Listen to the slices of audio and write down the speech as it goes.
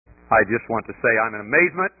I just want to say I'm in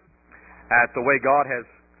amazement at the way God has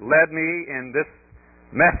led me in this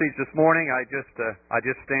message this morning. I just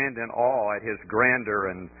stand in awe at His grandeur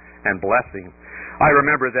and blessing. I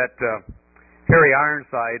remember that Harry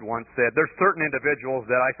Ironside once said, there's certain individuals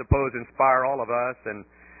that I suppose inspire all of us, and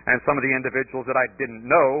some of the individuals that I didn't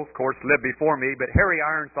know, of course, lived before me, but Harry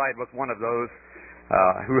Ironside was one of those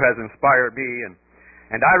who has inspired me.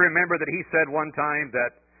 And I remember that he said one time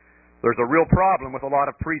that there's a real problem with a lot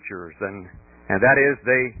of preachers, and that is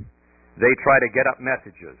they try to get up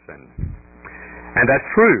messages, and that's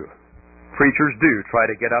true. Preachers do try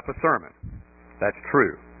to get up a sermon. That's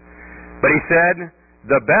true. But he said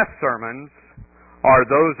the best sermons are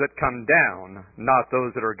those that come down, not those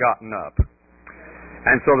that are gotten up.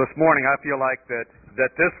 And so this morning I feel like that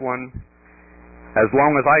this one, as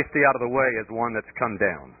long as I stay out of the way, is one that's come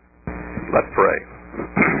down. Let's pray.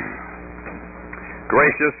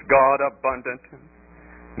 Gracious God, abundant,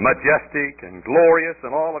 majestic, and glorious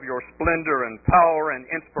in all of your splendor and power and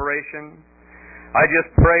inspiration, I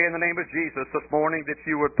just pray in the name of Jesus this morning that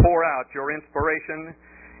you would pour out your inspiration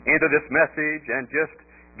into this message and just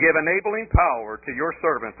give enabling power to your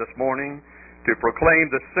servant this morning to proclaim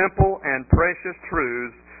the simple and precious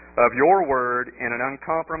truths of your word in an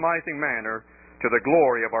uncompromising manner to the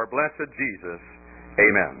glory of our blessed Jesus.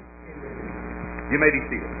 Amen. You may be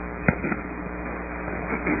seated.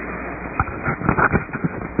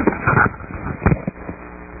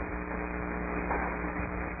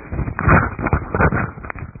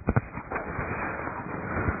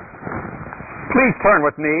 Please turn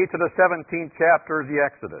with me to the 17th chapter of the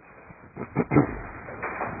Exodus.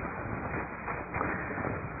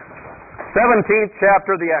 17th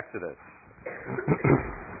chapter of the Exodus.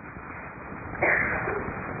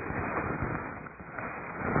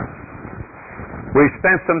 We've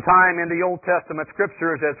spent some time in the Old Testament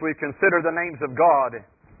Scriptures as we consider the names of God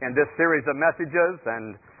in this series of messages,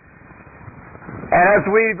 and as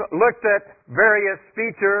we've looked at various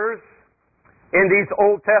features in these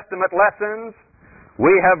Old Testament lessons,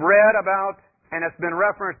 we have read about, and it's been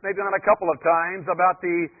referenced maybe on a couple of times, about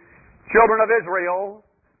the children of Israel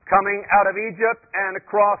coming out of Egypt and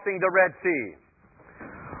crossing the Red Sea.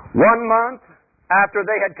 1 month after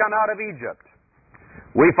they had come out of Egypt,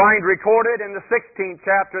 we find recorded in the 16th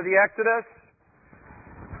chapter of the Exodus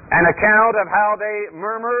an account of how they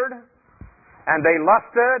murmured and they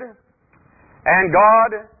lusted, and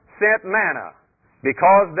God sent manna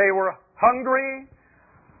because they were hungry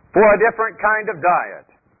for a different kind of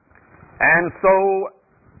diet. And so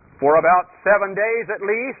for about 7 days at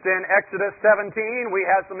least in Exodus 17, we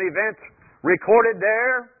have some events recorded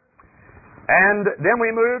there. And then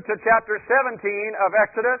we move to chapter 17 of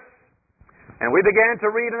Exodus, and we began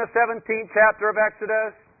to read in the 17th chapter of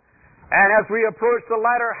Exodus. And as we approach the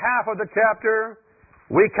latter half of the chapter,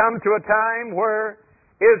 we come to a time where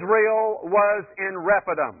Israel was in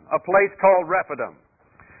Rephidim, a place called Rephidim.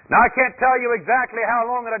 Now I can't tell you exactly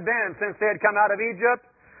how long it had been since they had come out of Egypt,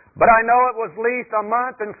 but I know it was at least a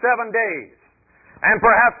month and 7 days, and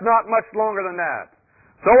perhaps not much longer than that.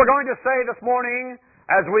 So we're going to say this morning,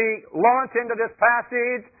 as we launch into this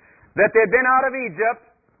passage, that they'd been out of Egypt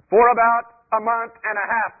for about a month and a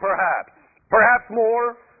half, perhaps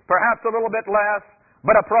more, perhaps a little bit less,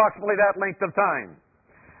 but approximately that length of time.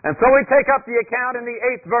 And so we take up the account in the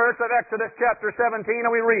 8th verse of Exodus chapter 17,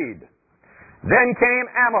 and we read, Then came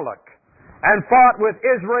Amalek, and fought with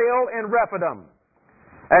Israel in Rephidim.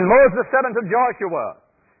 And Moses said unto Joshua,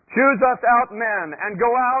 Choose us out men, and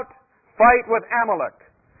go out, fight with Amalek.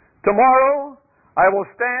 Tomorrow I will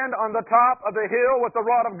stand on the top of the hill with the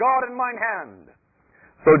rod of God in mine hand.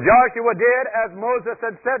 So Joshua did as Moses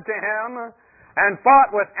had said to him, and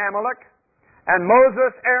fought with Amalek. And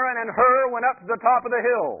Moses, Aaron, and Hur went up to the top of the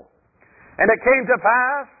hill. And it came to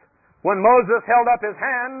pass, when Moses held up his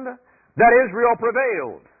hand, that Israel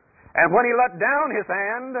prevailed. And when he let down his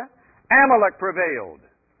hand, Amalek prevailed.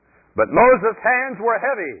 But Moses' hands were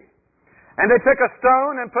heavy. And they took a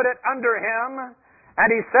stone and put it under him, and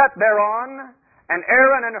he sat thereon. And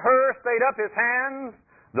Aaron and Hur stayed up his hands,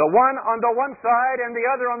 the one on the one side and the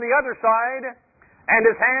other on the other side, and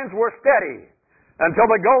his hands were steady until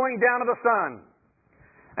the going down of the sun.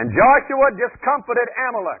 And Joshua discomfited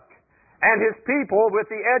Amalek and his people with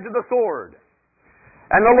the edge of the sword.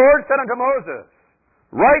 And the Lord said unto Moses,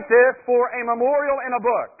 Write this for a memorial in a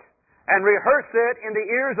book, and rehearse it in the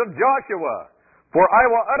ears of Joshua, for I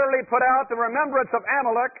will utterly put out the remembrance of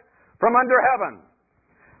Amalek from under heaven.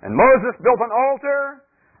 And Moses built an altar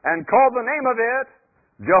and called the name of it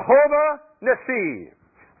Jehovah-Nissi.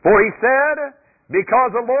 For he said,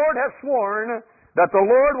 Because the Lord has sworn that the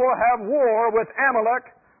Lord will have war with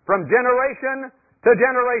Amalek from generation to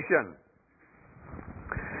generation.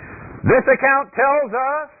 This account tells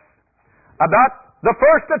us about the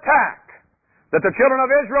first attack that the children of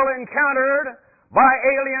Israel encountered by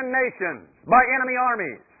alien nations, by enemy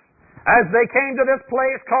armies, as they came to this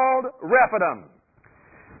place called Rephidim.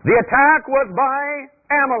 The attack was by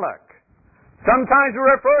Amalek. Sometimes we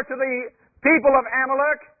refer to the people of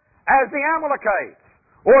Amalek as the Amalekites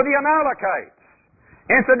or the Amalekites.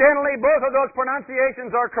 Incidentally, both of those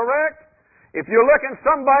pronunciations are correct. If you look in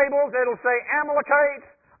some Bibles, it'll say Amalekites.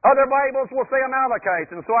 Other Bibles will say Amalekites.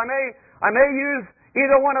 And so I may use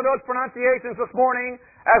either one of those pronunciations this morning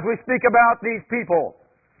as we speak about these people.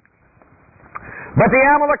 But the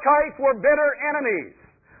Amalekites were bitter enemies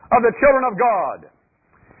of the children of God.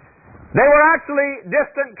 They were actually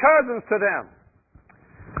distant cousins to them.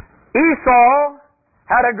 Esau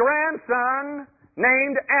had a grandson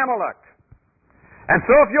named Amalek. And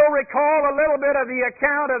so if you'll recall a little bit of the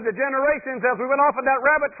account of the generations as we went off on that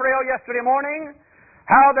rabbit trail yesterday morning,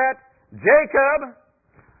 how that Jacob,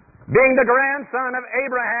 being the grandson of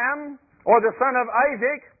Abraham, or the son of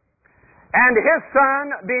Isaac, and his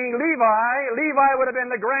son being Levi would have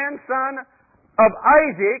been the grandson of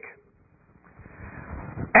Isaac.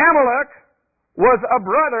 Amalek was a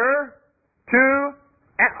brother to,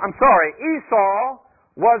 Esau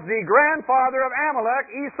was the grandfather of Amalek,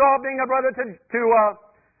 Esau being a brother to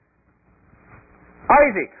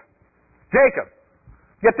Isaac, Jacob.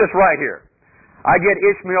 Get this right here. I get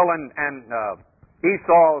Ishmael and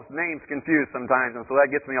Esau's names confused sometimes, and so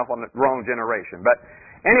that gets me off on the wrong generation. But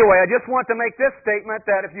anyway, I just want to make this statement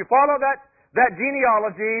that if you follow that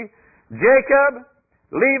genealogy, Jacob,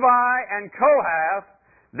 Levi, and Kohath,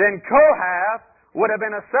 then Kohath would have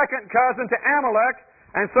been a second cousin to Amalek.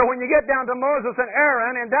 And so when you get down to Moses and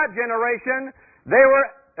Aaron in that generation, they were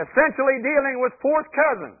essentially dealing with fourth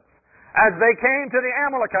cousins as they came to the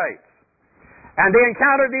Amalekites. And they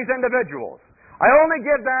encountered these individuals. I only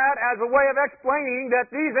give that as a way of explaining that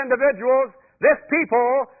these individuals, this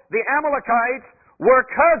people, the Amalekites, were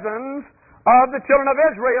cousins of the children of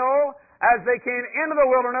Israel as they came into the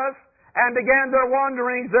wilderness and began their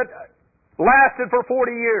wanderings that lasted for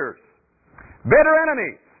 40 years. Bitter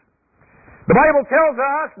enemies. The Bible tells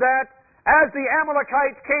us that as the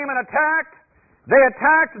Amalekites came and attacked, they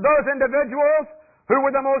attacked those individuals who were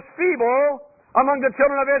the most feeble among the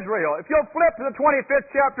children of Israel. If you'll flip to the 25th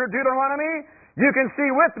chapter of Deuteronomy, you can see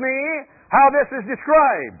with me how this is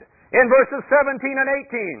described in verses 17 and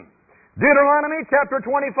 18. Deuteronomy chapter 25,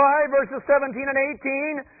 verses 17 and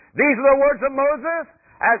 18, these are the words of Moses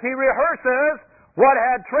as he rehearses what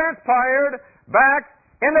had transpired back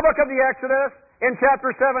in the book of the Exodus in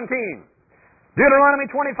chapter 17. Deuteronomy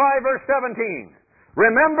 25, verse 17.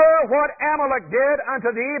 Remember what Amalek did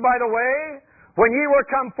unto thee by the way, when ye were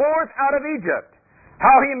come forth out of Egypt,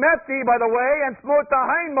 how he met thee by the way, and smote the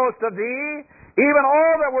hindmost of thee, even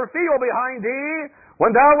all that were feeble behind thee,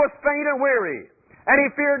 when thou wast faint and weary. And he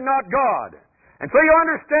feared not God. And so you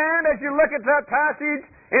understand, as you look at that passage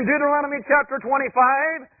in Deuteronomy chapter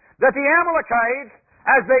 25, that the Amalekites,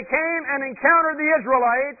 as they came and encountered the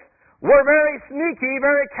Israelites, were very sneaky,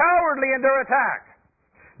 very cowardly in their attack.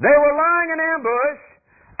 They were lying in ambush,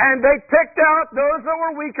 and they picked out those that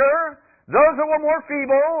were weaker, those that were more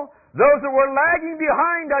feeble, those that were lagging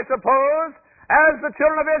behind, I suppose, as the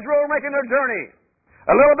children of Israel were making their journey.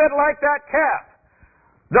 A little bit like that calf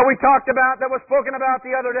that we talked about, that was spoken about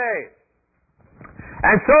the other day.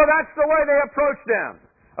 And so that's the way they approached them.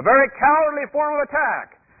 A very cowardly form of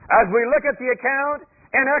attack. As we look at the account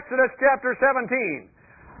in Exodus chapter 17.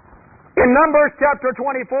 In Numbers chapter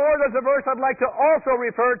 24, there's a verse I'd like to also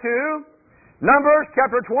refer to. Numbers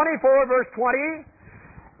chapter 24, verse 20.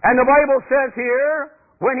 And the Bible says here,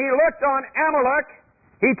 when he looked on Amalek,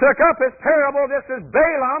 he took up his parable. This is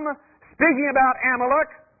Balaam speaking about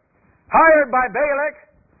Amalek, hired by Balak,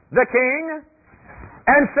 the king,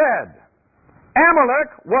 and said, Amalek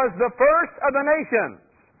was the first of the nations,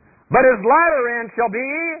 but his latter end shall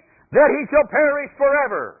be that he shall perish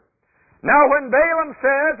forever. Now when Balaam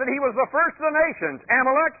says that he was the first of the nations,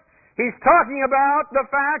 Amalek, he's talking about the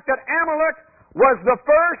fact that Amalek was the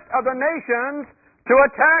first of the nations to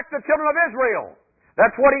attack the children of Israel.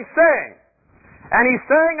 That's what he's saying. And he's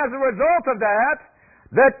saying as a result of that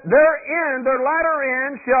their end, their latter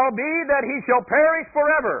end, shall be that he shall perish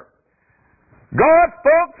forever. God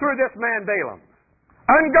spoke through this man Balaam,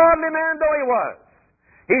 ungodly man though he was.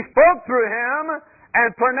 He spoke through him and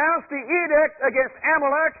pronounced the edict against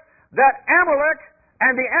Amalek that Amalek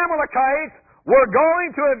and the Amalekites were going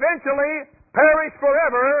to eventually perish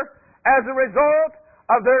forever as a result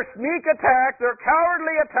of their sneak attack, their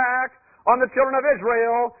cowardly attack on the children of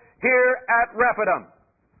Israel here at Rephidim.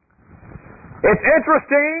 It's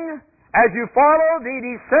interesting as you follow the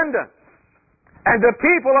descendants and the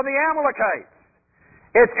people of the Amalekites.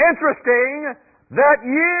 It's interesting that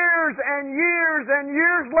years and years and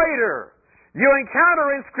years later, you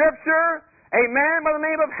encounter in Scripture a man by the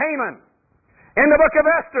name of Haman in the book of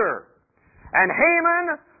Esther. And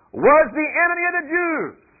Haman was the enemy of the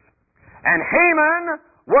Jews. And Haman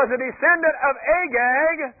was a descendant of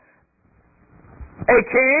Agag, a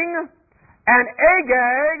king, and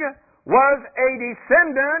Agag was a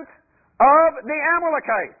descendant of the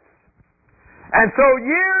Amalekites. And so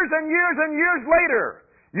years and years and years later,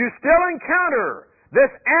 you still encounter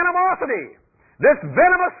this animosity, this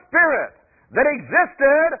venomous spirit that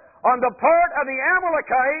existed on the part of the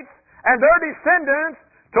Amalekites and their descendants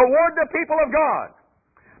toward the people of God.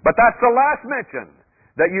 But that's the last mention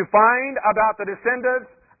that you find about the descendants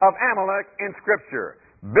of Amalek in Scripture.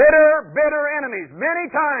 Bitter, bitter enemies. Many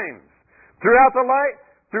times throughout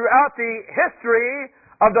the history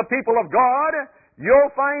of the people of God,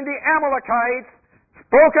 you'll find the Amalekites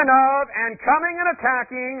spoken of and coming and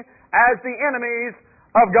attacking as the enemies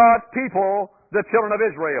of God's people, the children of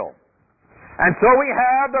Israel. And so we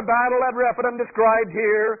have the battle of Rephidim described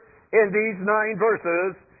here in these 9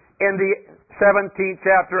 verses in the 17th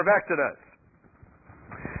chapter of Exodus.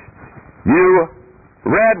 You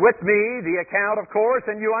read with me the account, of course,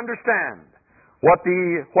 and you understand what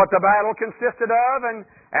the battle consisted of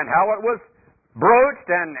and how it was broached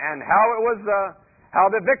and how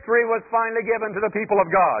the victory was finally given to the people of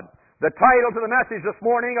God. The title to the message this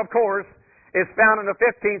morning, of course, is found in the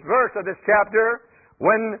 15th verse of this chapter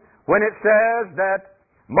when it says that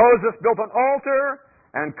Moses built an altar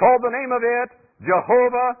and called the name of it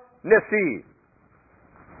Jehovah-Nissi.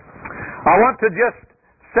 I want to just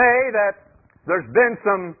say that there's been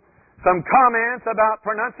some comments about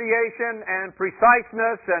pronunciation and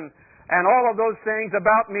preciseness and all of those things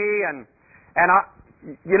about me and I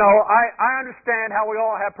understand how we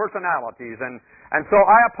all have personalities and so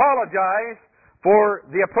I apologize for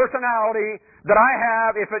the personality that I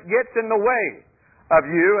have if it gets in the way of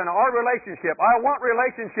you and our relationship. I want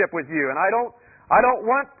relationship with you and I don't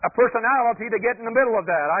want a personality to get in the middle of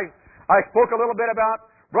that. I spoke a little bit about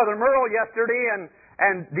Brother Merle yesterday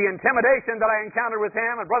and the intimidation that I encountered with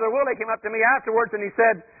him, and Brother Willie came up to me afterwards and he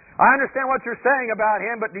said, I understand what you're saying about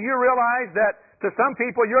him, but do you realize that to some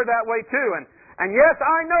people you're that way too? And yes,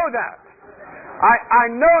 I know that. I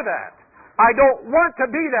know that. I don't want to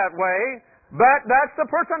be that way, but that's the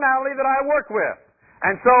personality that I work with.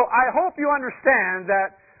 And so I hope you understand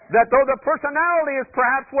that though the personality is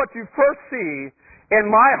perhaps what you first see, in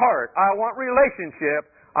my heart, I want relationship.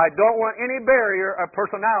 I don't want any barrier of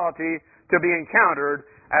personality to be encountered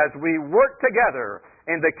as we work together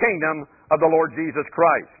in the kingdom of the Lord Jesus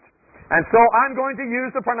Christ. And so I'm going to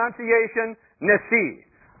use the pronunciation Nissi.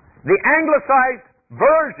 The anglicized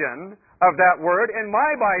version of that word in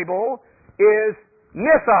my Bible is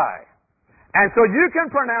Nissi. And so you can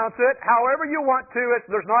pronounce it however you want to.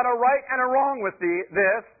 There's not a right and a wrong with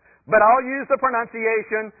this, but I'll use the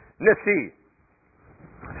pronunciation Nissi.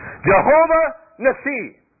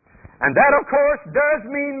 Jehovah-Nissi. And that, of course, does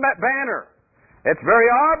mean banner. It's very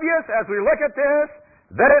obvious as we look at this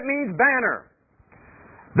that it means banner.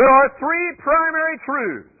 There are 3 primary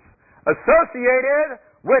truths associated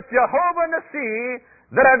with Jehovah-Nissi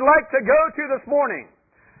that I'd like to go to this morning.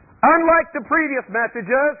 Unlike the previous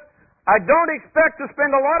messages, I don't expect to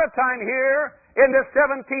spend a lot of time here in this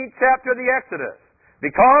 17th chapter of the Exodus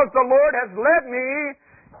because the Lord has led me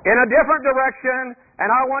in a different direction and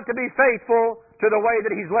I want to be faithful to the way that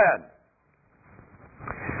He's led.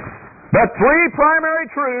 The 3 primary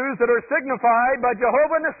truths that are signified by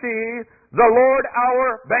Jehovah-Nissi, the Lord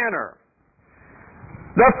our banner.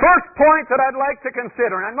 The first point that I'd like to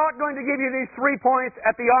consider, and I'm not going to give you these 3 points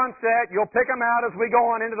at the onset, you'll pick them out as we go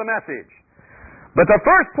on into the message. But the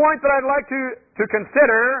first point that I'd like to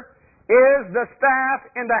consider is the staff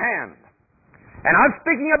in the hand. And I'm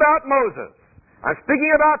speaking about Moses. I'm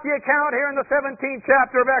speaking about the account here in the 17th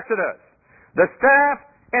chapter of Exodus. The staff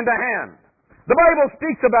in the hand. The Bible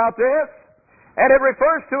speaks about this, and it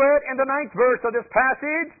refers to it in the 9th verse of this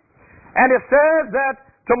passage, and it says that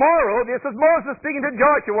tomorrow, this is Moses speaking to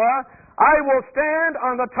Joshua, I will stand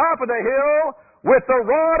on the top of the hill with the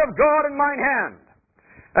rod of God in mine hand.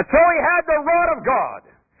 And so he had the rod of God,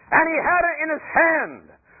 and he had it in his hand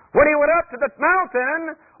when he went up to the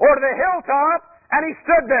mountain or to the hilltop, and he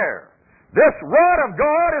stood there. This rod of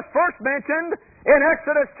God is first mentioned in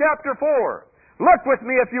Exodus chapter 4. Look with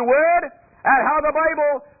me, if you would, at how the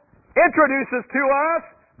Bible introduces to us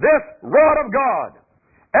this rod of God.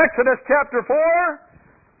 Exodus chapter 4,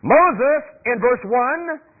 Moses, in verse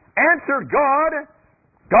 1, answered God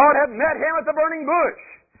God had met him at the burning bush.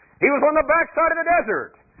 He was on the backside of the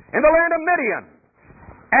desert, in the land of Midian,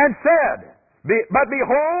 and said, but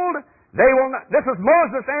behold, they will not, this is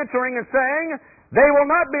Moses answering and saying, they will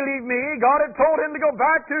not believe me. God had told him to go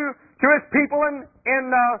back to his people in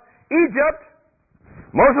Egypt.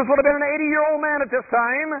 Moses would have been an 80-year-old man at this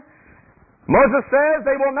time. Moses says,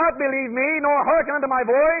 they will not believe me, nor hearken unto my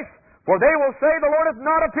voice, for they will say, the Lord hath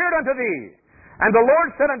not appeared unto thee. And the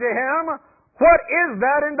Lord said unto him, what is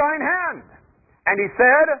that in thine hand? And he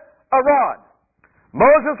said, a rod.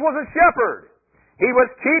 Moses was a shepherd. He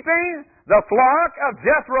was keeping the flock of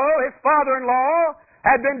Jethro, his father-in-law,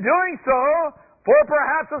 had been doing so for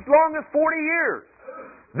perhaps as long as 40 years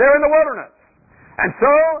there in the wilderness. And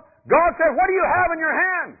so God said, what do you have in your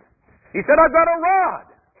hand? He said, I've got a rod.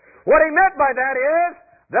 What he meant by that is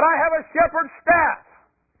that I have a shepherd's staff.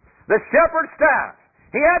 The shepherd's staff.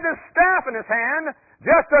 He had this staff in his hand,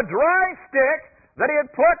 just a dry stick that he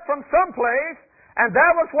had plucked from someplace, and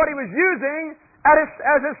that was what he was using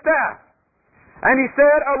as his staff. And he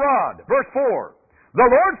said, a rod. Verse 4. The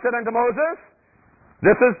Lord said unto Moses,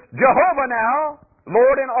 this is Jehovah now,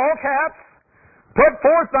 Lord in all caps, put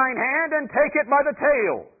forth thine hand and take it by the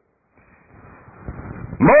tail.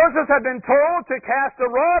 Moses had been told to cast a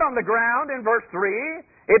rod on the ground in verse 3.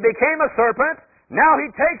 It became a serpent. Now he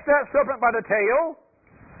takes that serpent by the tail,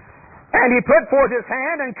 and he put forth his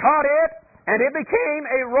hand and caught it, and it became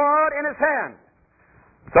a rod in his hand.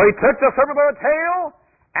 So he took the serpent by the tail,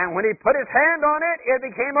 and when he put his hand on it, it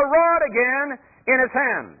became a rod again in his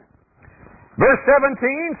hand. Verse 17,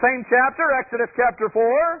 same chapter, Exodus chapter 4.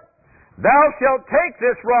 Thou shalt take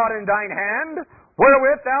this rod in thine hand,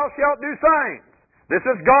 wherewith thou shalt do signs. This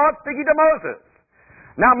is God speaking to Moses.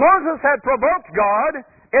 Now Moses had provoked God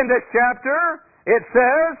in this chapter. It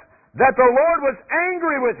says that the Lord was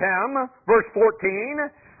angry with him, verse 14,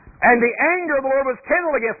 and the anger of the Lord was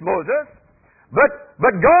kindled against Moses.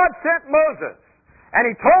 But God sent Moses, and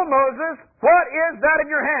he told Moses, what is that in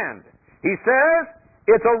your hand? He says,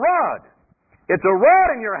 it's a rod. It's a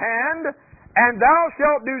rod in your hand, and thou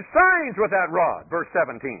shalt do signs with that rod. Verse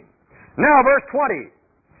 17. Now, verse 20.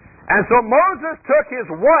 And so Moses took his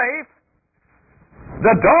wife,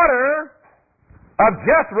 the daughter of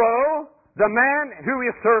Jethro, the man who he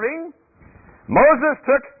is serving. Moses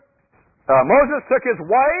took his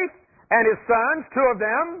wife and his sons, two of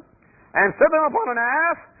them, and set them upon an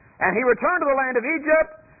ass, and he returned to the land of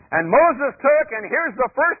Egypt. And Moses took, and here's the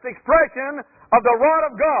first expression of the rod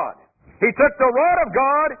of God. He took the rod of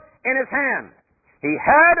God in his hand. He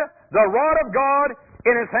had the rod of God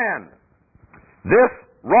in his hand. This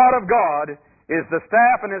rod of God is the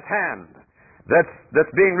staff in his hand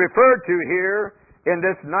that's being referred to here in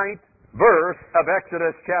this 9th verse of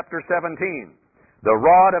Exodus chapter 17. The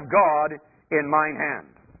rod of God in mine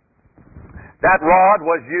hand. That rod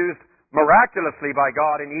was used miraculously by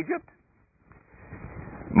God in Egypt.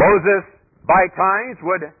 Moses, by times,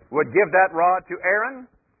 would give that rod to Aaron,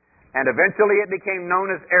 and eventually it became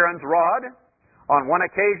known as Aaron's rod. On one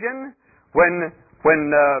occasion, when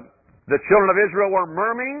the children of Israel were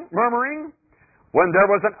murmuring, when there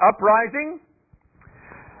was an uprising,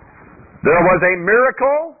 there was a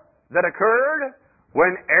miracle that occurred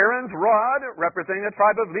when Aaron's rod, representing the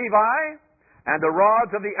tribe of Levi, and the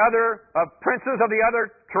rods of princes of the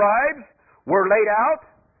other tribes were laid out,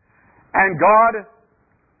 and God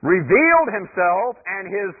revealed himself and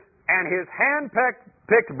his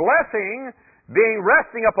hand-picked blessing being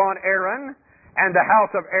resting upon Aaron and the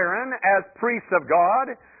house of Aaron as priests of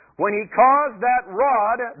God, when he caused that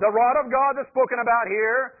rod, the rod of God that's spoken about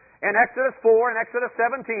here in Exodus 4 and Exodus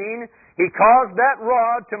 17, he caused that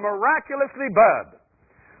rod to miraculously bud,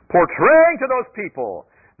 portraying to those people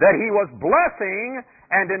that he was blessing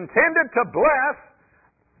and intended to bless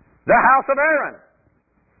the house of Aaron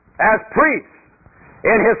as priests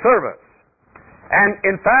in his service. And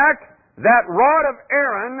in fact, that rod of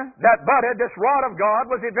Aaron that budded, this rod of God,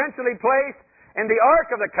 was eventually placed in the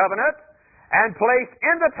Ark of the Covenant and placed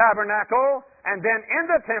in the tabernacle and then in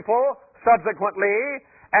the temple subsequently,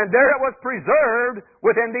 and there it was preserved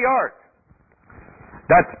within the Ark.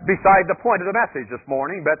 That's beside the point of the message this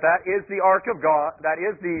morning, but that is the Ark of God, that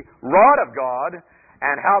is the rod of God,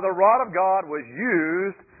 and how the rod of God was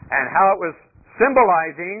used and how it was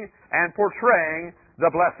symbolizing and portraying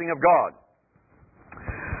the blessing of God.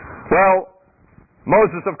 Well,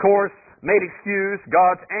 Moses, of course, made excuse.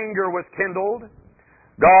 God's anger was kindled.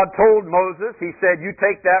 God told Moses, he said, you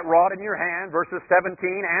take that rod in your hand, verses 17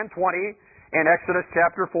 and 20 in Exodus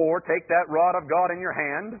chapter 4, take that rod of God in your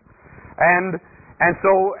hand. And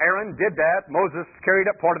so Aaron did that. Moses carried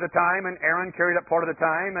it part of the time, and Aaron carried it part of the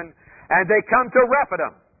time, and they come to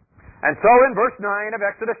Rephidim. And so in verse 9 of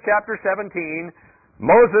Exodus chapter 17,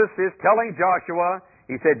 Moses is telling Joshua,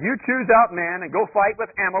 he said, you choose out men and go fight with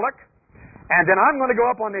Amalek, and then I'm going to go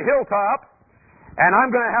up on the hilltop, and I'm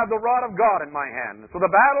going to have the rod of God in my hand. So the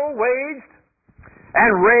battle waged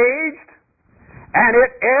and raged, and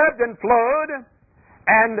it ebbed and flowed,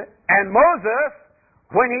 and Moses,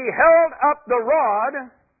 when he held up the rod,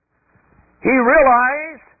 he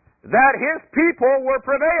realized that his people were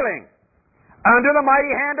prevailing under the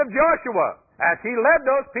mighty hand of Joshua as he led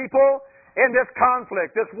those people in this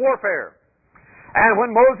conflict, this warfare. And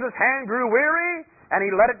when Moses' hand grew weary and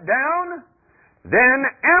he let it down, then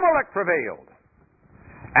Amalek prevailed.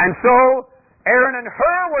 And so Aaron and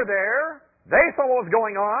Hur were there. They saw what was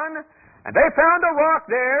going on, and they found a rock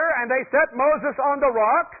there, and they set Moses on the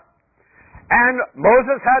rock. And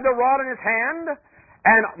Moses had the rod in his hand,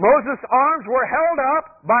 and Moses' arms were held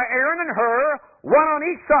up by Aaron and Hur, one on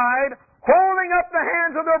each side, holding up the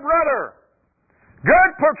hands of their brother.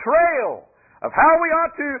 Good portrayal of how we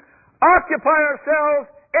ought to occupy ourselves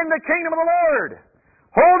in the kingdom of the Lord,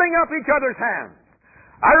 holding up each other's hands.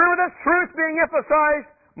 I remember this truth being emphasized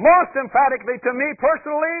most emphatically to me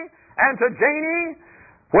personally and to Janie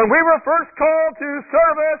when we were first called to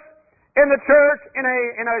service in the church in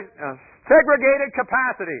a segregated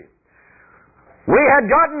capacity. We had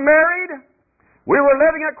gotten married. We were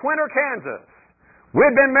living at Quinter, Kansas.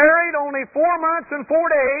 We'd been married only 4 months and 4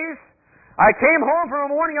 days. I came home from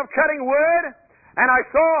a morning of cutting wood, and I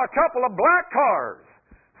saw a couple of black cars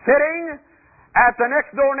sitting at the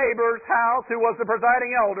next door neighbor's house, who was the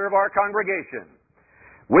presiding elder of our congregation.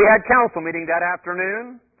 We had council meeting that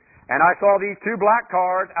afternoon, and I saw these two black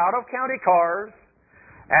cars, out of county cars,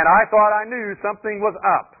 and I thought I knew something was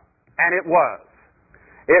up, and it was.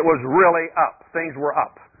 It was really up. Things were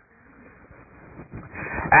up.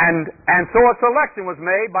 And so a selection was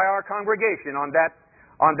made by our congregation on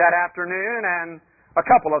that afternoon, and a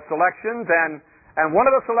couple of selections, and one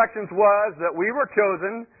of the selections was that we were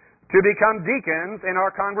chosen to become deacons in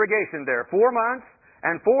our congregation there. 4 months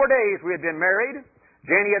and 4 days we had been married.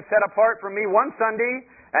 Janie had set apart for me one Sunday,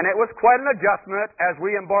 and it was quite an adjustment as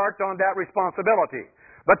we embarked on that responsibility.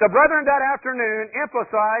 But the brethren that afternoon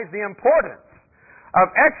emphasized the importance of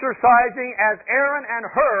exercising as Aaron and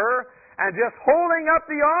Hur and just holding up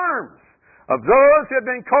the arms of those who had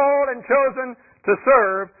been called and chosen to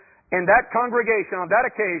serve in that congregation on that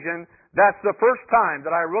occasion. That's the first time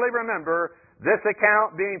that I really remember this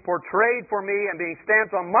account being portrayed for me and being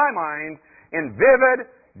stamped on my mind in vivid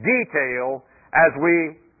detail as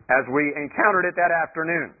we encountered it that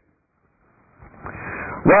afternoon.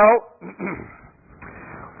 Well,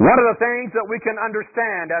 one of the things that we can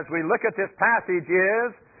understand as we look at this passage is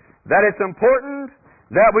that it's important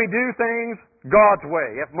that we do things God's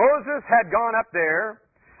way. If Moses had gone up there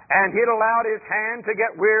and he'd allowed his hand to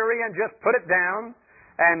get weary and just put it down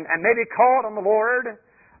and maybe called on the Lord,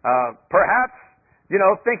 perhaps,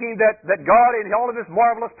 thinking that God in all of His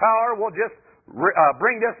marvelous power will just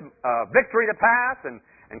bring this victory to pass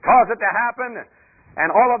and cause it to happen, and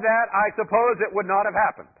all of that, I suppose it would not have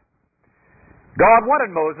happened. God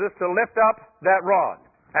wanted Moses to lift up that rod,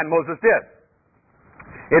 and Moses did.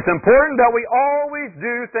 It's important that we always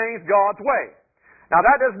do things God's way. Now,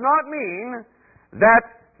 that does not mean that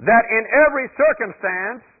in every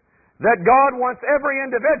circumstance that God wants every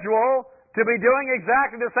individual to be doing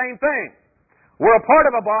exactly the same thing. We're a part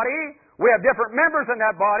of a body. We have different members in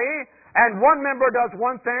that body, and one member does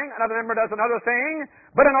one thing, another member does another thing,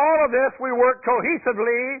 but in all of this we work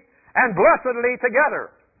cohesively and blessedly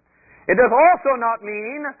together. It does also not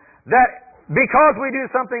mean that because we do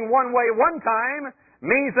something one way one time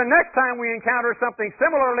means the next time we encounter something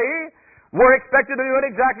similarly, we're expected to do it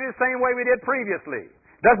exactly the same way we did previously.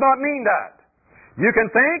 Does not mean that. You can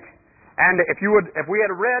think, and if we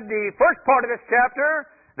had read the first part of this chapter,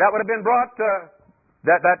 that would have been brought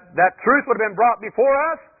that truth would have been brought before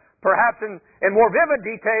us, perhaps in more vivid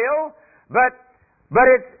detail. But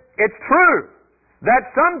it's true that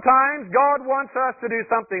sometimes God wants us to do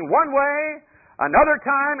something one way, another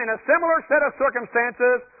time in a similar set of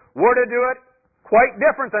circumstances we're to do it quite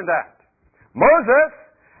different than that. Moses,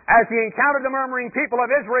 as he encountered the murmuring people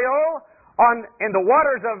of Israel in the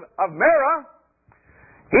waters of Merah,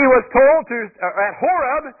 he was told at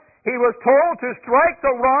Horeb, he was told to strike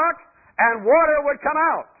the rock and water would come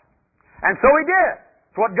out. And so he did.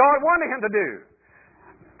 It's what God wanted him to do.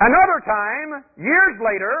 Another time, years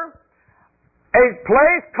later, a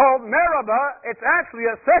place called Meribah, it's actually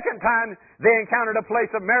a second time they encountered a place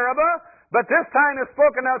of Meribah, but this time is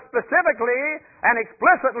spoken of specifically and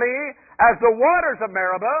explicitly as the waters of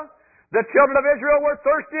Meribah. The children of Israel were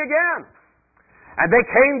thirsty again. And they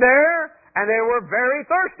came there, and they were very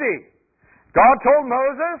thirsty. God told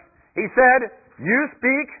Moses, He said, you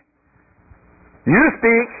speak,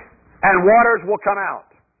 and waters will come out.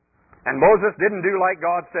 And Moses didn't do like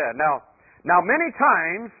God said. Now many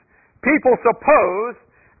times people suppose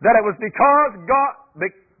that it was because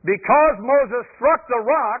Moses struck the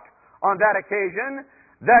rock on that occasion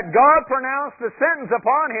that God pronounced the sentence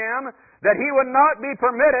upon him that he would not be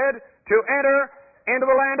permitted to enter into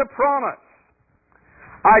the land of promise.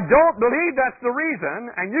 I don't believe that's the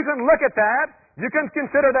reason, and you can look at that. You can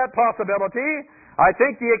consider that possibility. I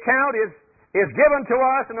think the account is given to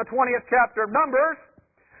us in the 20th chapter of Numbers.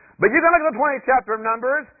 But you can look at the 20th chapter of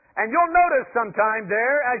Numbers, and you'll notice sometime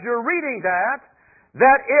there, as you're reading that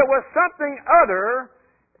it was something other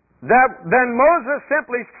than Moses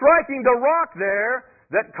simply striking the rock there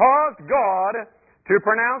that caused God to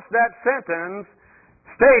pronounce that sentence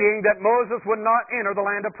stating that Moses would not enter the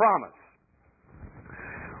land of promise.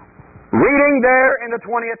 Reading there in the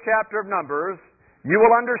 20th chapter of Numbers, you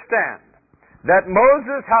will understand that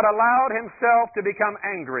Moses had allowed himself to become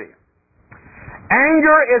angry.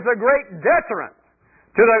 Anger is a great deterrent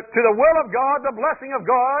to the will of God, the blessing of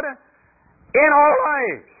God in our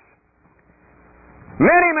lives.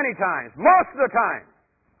 Many, many times, most of the time.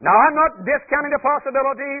 Now, I'm not discounting the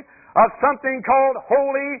possibility of something called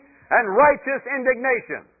holy and righteous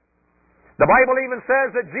indignation. The Bible even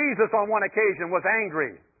says that Jesus on one occasion was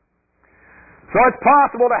angry. So it's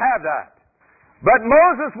possible to have that. But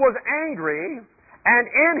Moses was angry, and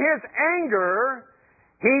in his anger,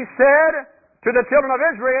 he said to the children of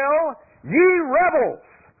Israel, "Ye rebels,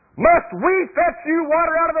 must we fetch you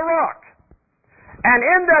water out of the rock?" And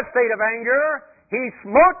in that state of anger, he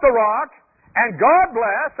smote the rock, and God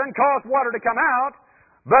blessed and caused water to come out.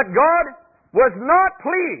 But God was not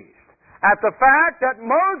pleased at the fact that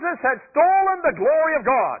Moses had stolen the glory of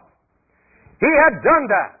God. He had done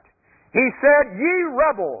that. He said, "Ye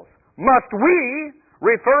rebels, must we,"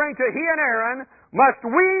 referring to he and Aaron, "must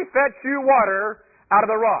we fetch you water out of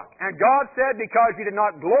the rock?" And God said, "Because you did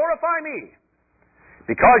not glorify me,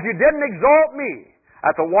 because you didn't exalt me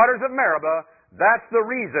at the waters of Meribah, that's the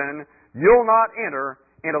reason you'll not enter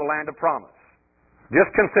into the land of promise."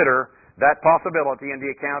 Just consider that possibility in the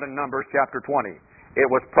account in Numbers chapter 20. It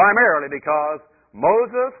was primarily because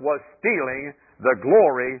Moses was stealing the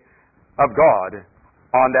glory of God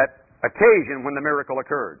on that occasion when the miracle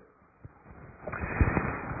occurred.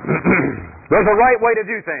 There's a right way to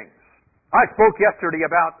do things. I spoke yesterday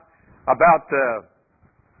about the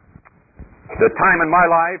time in my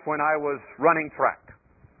life when I was running track.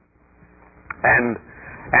 And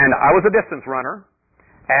I was a distance runner,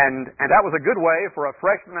 and that was a good way for a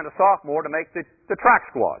freshman and a sophomore to make the track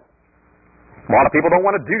squad. A lot of people don't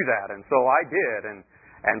want to do that, and so I did,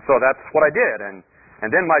 and so that's what I did.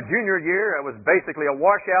 And then my junior year, it was basically a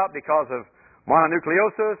washout because of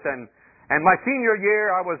mononucleosis, and my senior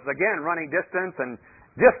year, I was again running distance, and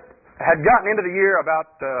just had gotten into the year about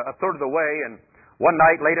a third of the way, and one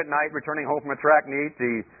night, late at night, returning home from a track meet,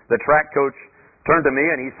 the track coach turned to me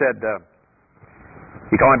and he said,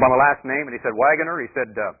 he called me by my last name, and he said, "Wagoner," he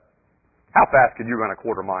said, "how fast could you run a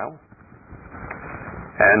quarter mile?"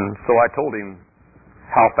 And so I told him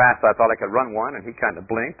how fast I thought I could run one, and he kind of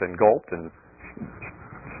blinked and gulped and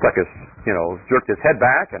stuck his, jerked his head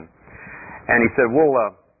back, and he said,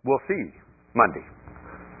 "We'll see Monday."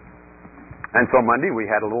 And so Monday we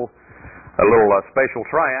had a little spatial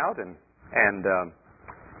tryout, and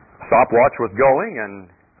stopwatch was going, and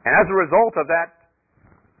as a result of that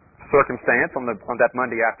circumstance on that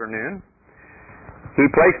Monday afternoon, he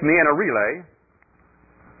placed me in a relay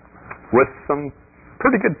with some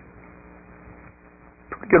pretty good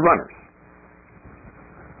runners.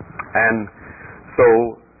 And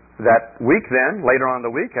so that week then, later on in the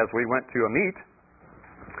week, as we went to a meet,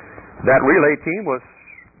 that relay team was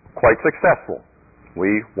quite successful.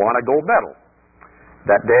 We won a gold medal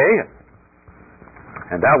that day,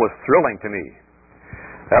 and that was thrilling to me.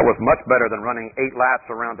 That was much better than running 8 laps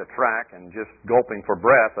around the track and just gulping for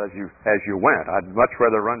breath as you went. I'd much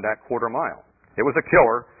rather run that quarter mile. It was a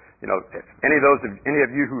killer. If any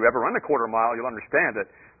of you who ever run a quarter mile, you'll understand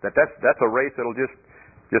that's a race that'll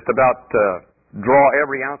just about draw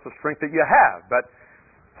every ounce of strength that you have. But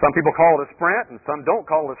some people call it a sprint, and some don't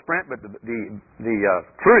call it a sprint. But the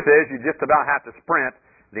truth is, you just about have to sprint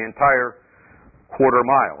the entire quarter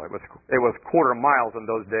mile. It was quarter miles in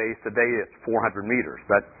those days. Today it's 400 meters.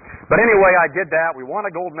 But anyway, I did that. We won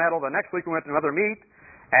a gold medal. The next week we went to another meet,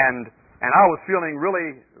 and I was feeling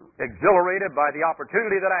really exhilarated by the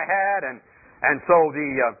opportunity that I had, and so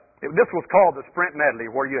this was called the sprint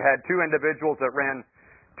medley, where you had 2 individuals that ran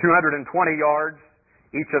 220 yards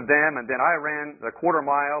each of them, and then I ran the quarter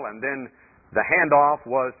mile, and then the handoff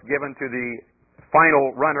was given to the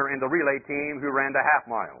final runner in the relay team who ran the half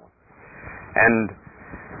mile. And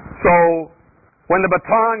so when the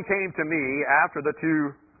baton came to me after the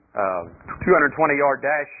two 220-yard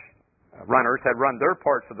dash runners had run their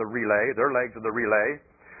parts of the relay, their legs of the relay,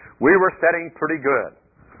 we were setting pretty good.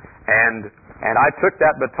 And I took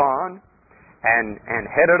that baton and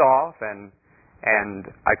headed off, and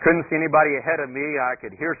I couldn't see anybody ahead of me. I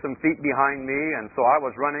could hear some feet behind me, and so I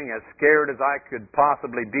was running as scared as I could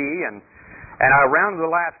possibly be, and I rounded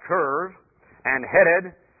the last curve and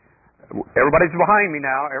headed. Everybody's behind me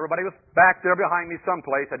now. Everybody was back there behind me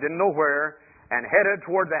someplace. I didn't know where, and headed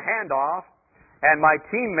toward the handoff, and my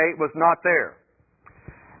teammate was not there.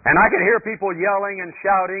 And I could hear people yelling and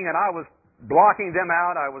shouting, and I was blocking them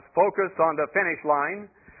out. I was focused on the finish line,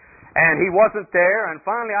 and he wasn't there, and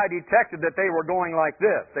finally I detected that they were going like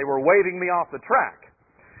this. They were waving me off the track.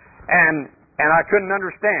 And I couldn't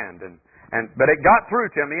understand, but it got through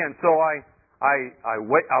to me, and so I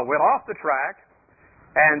went off the track,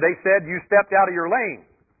 and they said, "You stepped out of your lane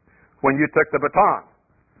when you took the baton."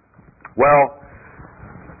 Well,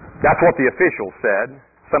 that's what the officials said.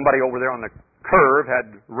 Somebody over there on the curve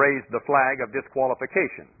had raised the flag of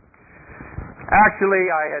disqualification.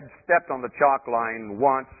 Actually, I had stepped on the chalk line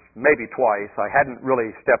once, maybe twice. I hadn't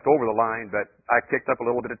really stepped over the line, but I picked up a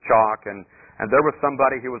little bit of chalk, and there was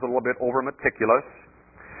somebody who was a little bit over meticulous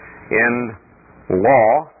in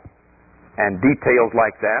law and details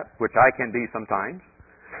like that, which I can be sometimes.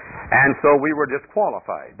 And so we were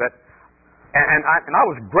disqualified. And I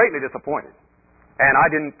was greatly disappointed. And I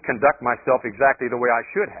didn't conduct myself exactly the way I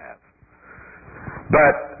should have.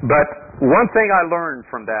 But one thing I learned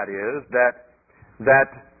from that is that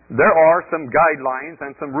there are some guidelines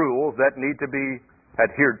and some rules that need to be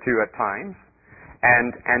adhered to at times.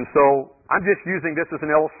 And so I'm just using this as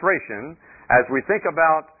an illustration as we think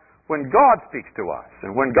about when God speaks to us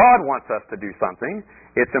and when God wants us to do something,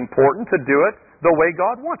 it's important to do it the way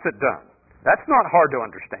God wants it done. That's not hard to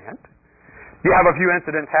understand. You have a few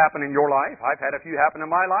incidents happen in your life. I've had a few happen in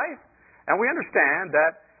my life. And we understand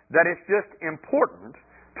that it's just important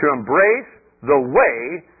to embrace the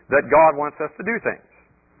way that God wants us to do things.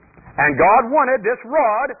 And God wanted this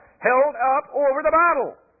rod held up over the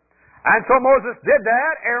battle. And so Moses did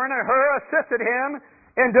that. Aaron and Hur assisted him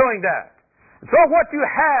in doing that. So what you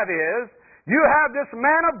have is, you have this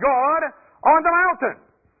man of God on the mountain.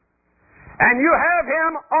 And you have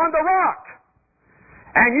him on the rock.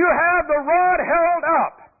 And you have the rod held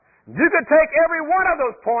up. You can take every one of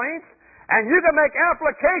those points, and you can make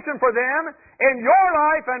application for them in your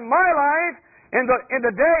life and my life in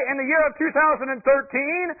the year of 2013,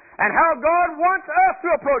 and how God wants us to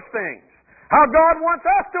approach things. How God wants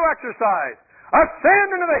us to exercise.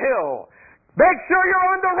 Ascend into the hill. Make sure you're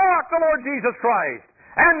on the rock, the Lord Jesus Christ.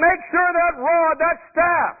 And make sure that rod, that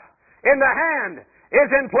staff in the hand is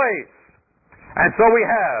in place. And so we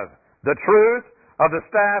have the truth of the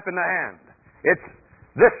staff in the hand. It's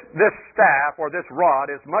this staff or this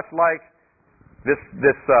rod is much like this.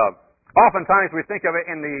 Oftentimes we think of it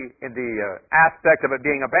in the aspect of it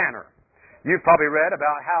being a banner. You've probably read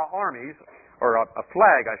about how armies, or a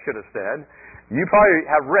flag I should have said, you probably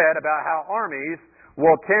have read about how armies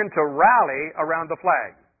will tend to rally around the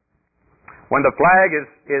flag. When the flag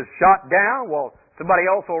is shot down, well, somebody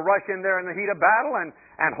else will rush in there in the heat of battle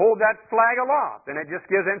and hold that flag aloft. And it just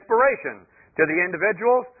gives inspiration to the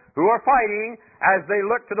individuals who are fighting as they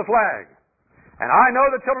look to the flag. And I know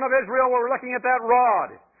the children of Israel were looking at that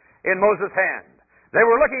rod in Moses' hand. They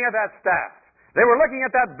were looking at that staff. They were looking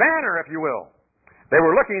at that banner, if you will. They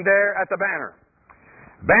were looking there at the banner.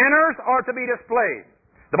 Banners are to be displayed.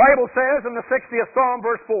 The Bible says in the 60th Psalm,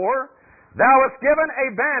 verse 4, "Thou hast given a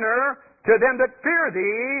banner to them that fear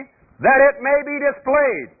thee, that it may be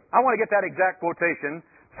displayed." I want to get that exact quotation.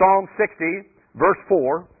 Psalm 60, verse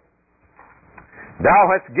 4. "Thou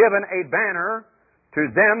hast given a banner to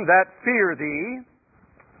them that fear thee,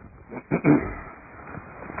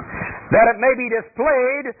 that it may be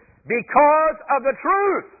displayed because of the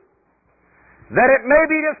truth." That it may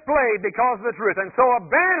be displayed because of the truth. And so a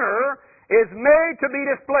banner is made to be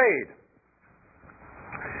displayed.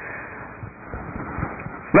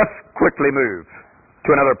 Let's quickly move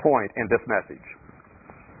to another point in this message.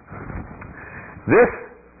 This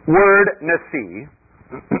word Nissi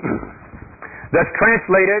that's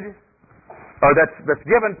translated, or that's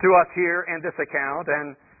given to us here in this account,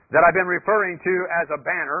 and that I've been referring to as a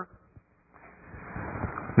banner,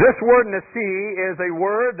 this word Nissi is a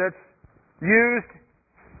word that's used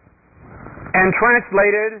and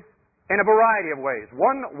translated in a variety of ways.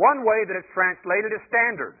 One way that it's translated is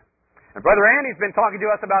standard. And Brother Andy's been talking to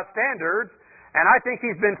us about standards, And I think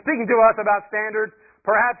he's been speaking to us about standards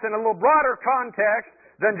perhaps in a little broader context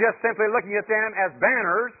than just simply looking at them as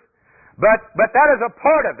banners. But that is a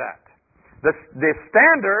part of that. The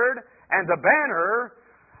standard and the banner,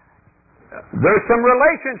 there's some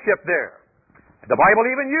relationship there. The Bible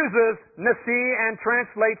even uses Nissi and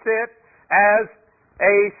translates it as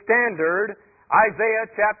a standard. Isaiah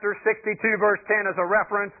chapter 62 verse 10 is a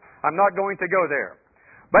reference. I'm not going to go there.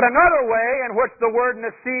 But another way in which the word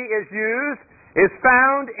Nissi is used is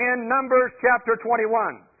found in Numbers chapter 21.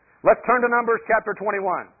 Let's turn to Numbers chapter 21.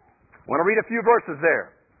 I want to read a few verses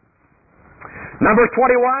there. Numbers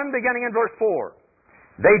 21, beginning in verse 4.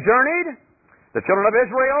 They journeyed, the children of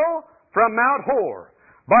Israel, from Mount Hor,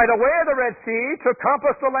 by the way of the Red Sea, to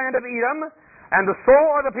compass the land of Edom, and the soul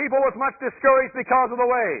of the people was much discouraged because of the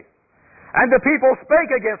way. And the people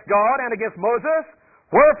spake against God and against Moses,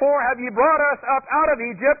 Wherefore have ye brought us up out of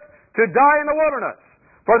Egypt to die in the wilderness?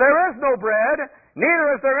 For there is no bread, neither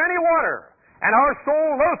is there any water, and our soul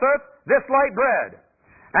loatheth this light bread.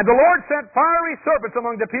 And the Lord sent fiery serpents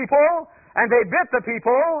among the people, and they bit the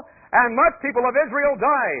people, and much people of Israel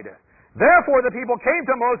died. Therefore the people came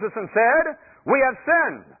to Moses and said, We have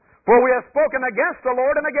sinned, for we have spoken against the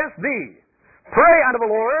Lord and against thee. Pray unto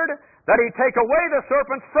the Lord that he take away the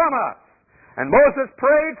serpents from us. And Moses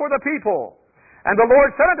prayed for the people. And the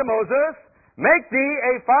Lord said unto Moses, Make thee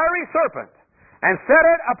a fiery serpent, and set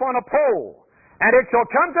it upon a pole. And it shall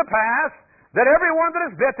come to pass that every one that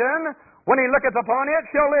is bitten, when he looketh upon it,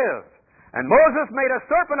 shall live. And Moses made a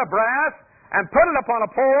serpent of brass, and put it upon a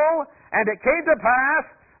pole. And it came to pass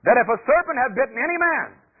that if a serpent had bitten any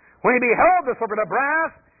man, when he beheld the serpent of brass,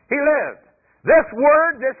 he lived. This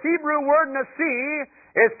word, this Hebrew word Nissi,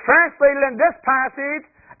 is translated in this passage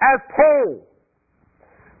as pole.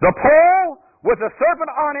 The pole with the serpent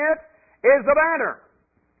on it is the banner.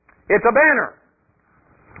 It's a banner.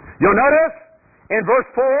 You'll notice in verse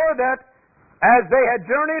 4 that as they had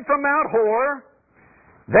journeyed from Mount Hor,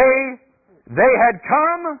 they had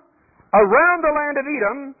come around the land of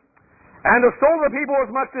Edom, and the soul of the people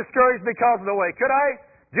was much discouraged because of the way. Could I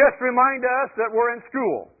just remind us that we're in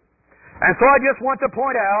school? And so I just want to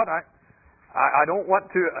point out, I want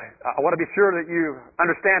to be sure that you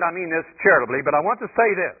understand I mean this charitably, but I want to say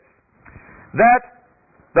this, that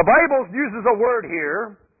the Bible uses a word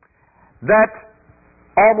here that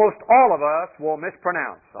almost all of us will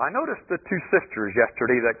mispronounce. I noticed the two sisters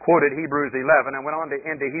yesterday that quoted Hebrews 11 and went on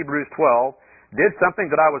into Hebrews 12 did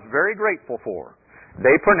something that I was very grateful for.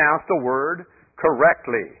 They pronounced a word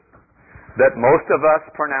correctly that most of us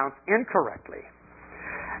pronounce incorrectly.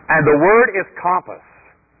 And the word is compass.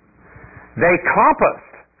 They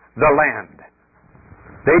compassed the land.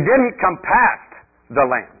 They didn't compass the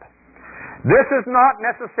land. This is not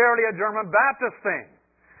necessarily a German Baptist thing.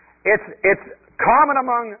 It's common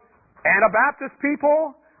among Anabaptist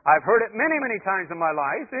people. I've heard it many, many times in my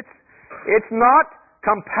life. It's not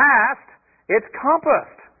compassed, it's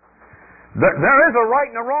compassed. There is a right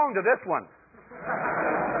and a wrong to this one.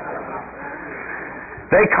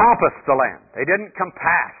 They compassed the land. They didn't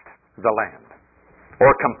compass the land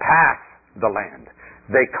or compass the land.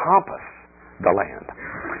 They compass the land.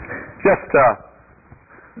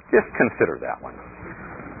 Just consider that one.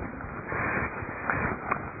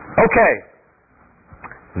 Okay.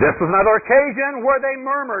 This was another occasion where they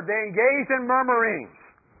murmured. They engaged in murmurings.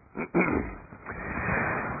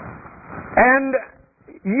 And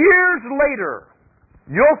years later,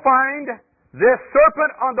 you'll find this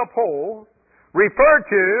serpent on the pole referred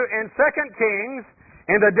to in 2 Kings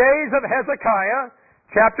in the days of Hezekiah,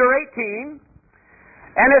 chapter 18.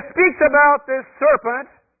 And it speaks about this serpent,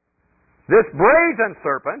 this brazen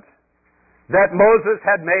serpent that Moses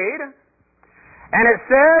had made. And it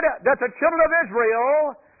said that the children of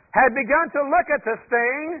Israel had begun to look at this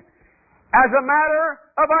thing as a matter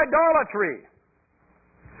of idolatry.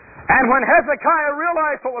 And when Hezekiah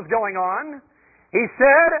realized what was going on, he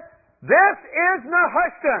said, This is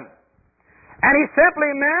Nehushtan. And he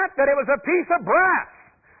simply meant that it was a piece of brass.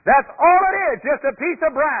 That's all it is, just a piece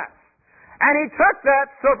of brass. And he took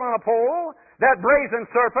that serpent on a pole, that brazen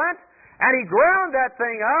serpent, and he ground that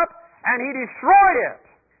thing up, and he destroyed it.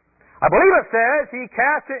 I believe it says he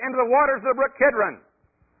cast it into the waters of the brook Kidron.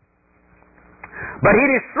 But he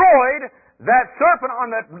destroyed that serpent on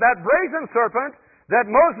that brazen serpent that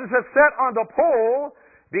Moses had set on the pole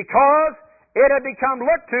because it had become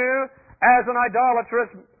looked to as an idolatrous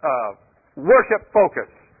worship focus.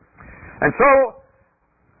 And so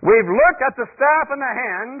we've looked at the staff in the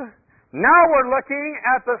hand. Now we're looking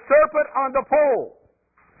at the serpent on the pole.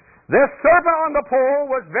 This serpent on the pole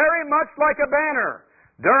was very much like a banner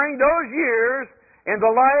during those years in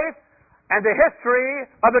the life and the history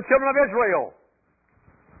of the children of Israel.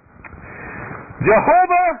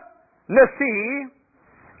 Jehovah-Nissi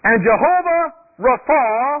and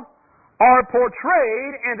Jehovah-Rapha are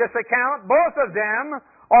portrayed in this account. Both of them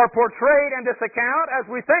are portrayed in this account as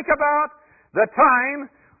we think about the time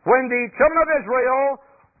when the children of Israel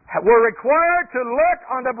were required to look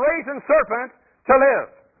on the brazen serpent to live.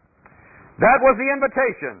 That was the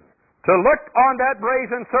invitation, to look on that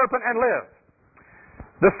brazen serpent and live.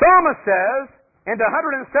 The psalmist says in the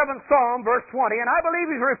 107th Psalm, verse 20, and I believe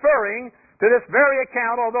he's referring to this very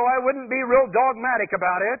account, although I wouldn't be real dogmatic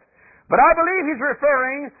about it, but I believe he's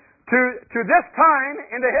referring to this time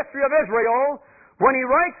in the history of Israel when he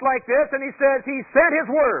writes like this, and he says, He sent His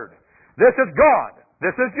Word. This is God.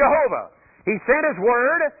 This is Jehovah. He sent His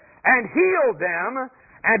Word and healed them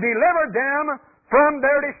and delivered them from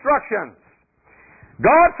their destructions.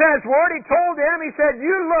 God sent His Word. He told them, He said,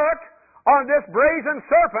 you look on this brazen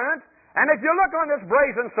serpent, and if you look on this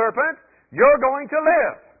brazen serpent, you're going to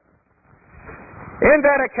live. In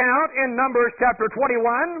that account, in Numbers chapter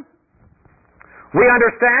 21, we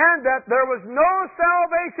understand that there was no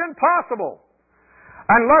salvation possible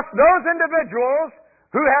unless those individuals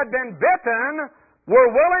who had been bitten were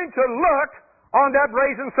willing to look on that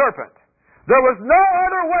brazen serpent. There was no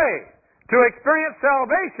other way to experience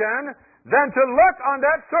salvation than to look on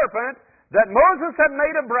that serpent that Moses had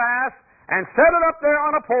made of brass and set it up there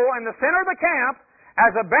on a pole in the center of the camp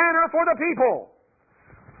as a banner for the people.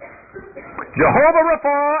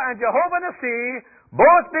 Jehovah-Rapha and Jehovah-Nissi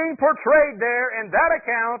both being portrayed there in that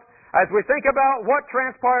account as we think about what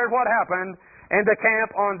transpired, what happened in the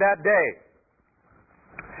camp on that day.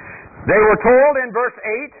 They were told in verse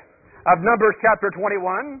 8 of Numbers chapter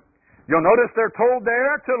 21, you'll notice they're told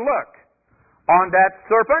there to look on that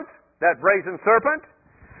serpent, that brazen serpent,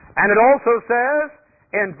 and it also says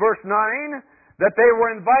in verse 9 that they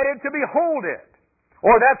were invited to behold it,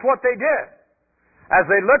 or that's what they did. As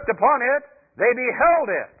they looked upon it, they beheld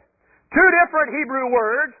it. Two different Hebrew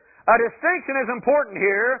words. A distinction is important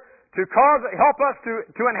here to help us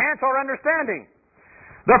to enhance our understanding.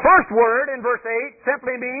 The first word in verse 8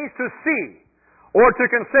 simply means to see or to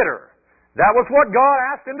consider. That was what God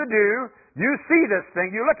asked him to do. You see this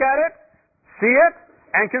thing. You look at it, see it,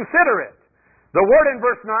 and consider it. The word in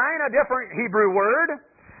verse 9, a different Hebrew word,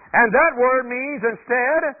 and that word means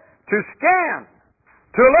instead to scan,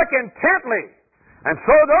 to look intently. And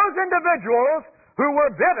so those individuals who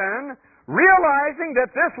were bitten, realizing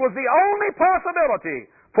that this was the only possibility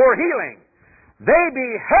for healing, they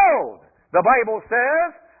beheld, the Bible says,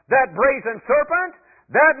 that brazen serpent.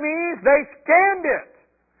 That means they scanned it.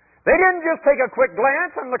 They didn't just take a quick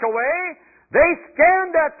glance and look away. They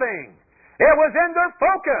scanned that thing. It was in their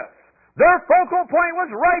focus. Their focal point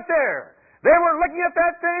was right there. They were looking at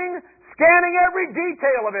that thing, scanning every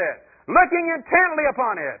detail of it, looking intently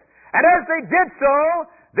upon it. And as they did so,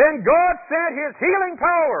 then God sent His healing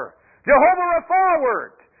power. Jehovah-Rapha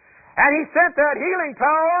worked. And He sent that healing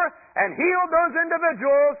power and healed those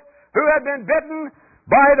individuals who had been bitten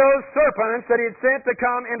by those serpents that He had sent to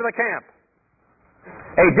come into the camp.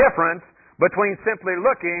 A difference between simply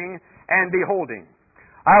looking and beholding.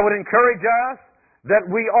 I would encourage us that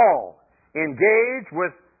we all engage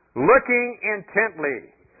with looking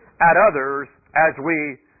intently at others as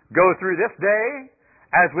we go through this day,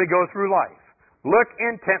 as we go through life. Look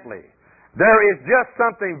intently. There is just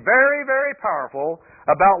something very, very powerful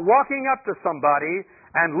about walking up to somebody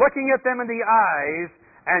and looking at them in the eyes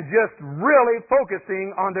and just really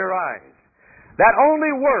focusing on their eyes. That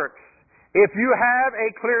only works if you have a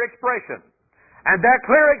clear expression. And that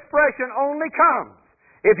clear expression only comes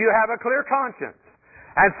if you have a clear conscience.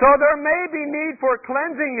 And so there may be need for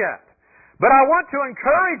cleansing yet. But I want to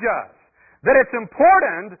encourage us that it's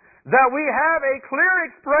important that we have a clear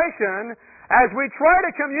expression as we try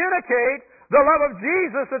to communicate the love of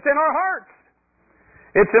Jesus that's in our hearts.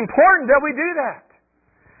 It's important that we do that.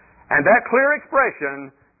 And that clear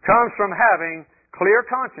expression comes from having clear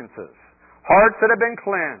consciences, hearts that have been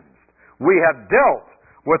cleansed. We have dealt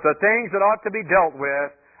with the things that ought to be dealt with,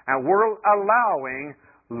 and we're allowing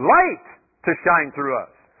light to shine through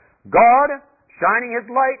us. God shining His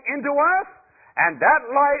light into us, and that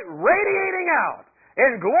light radiating out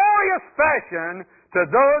in glorious fashion to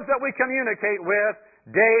those that we communicate with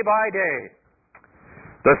day by day.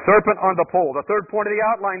 The serpent on the pole, the third point of the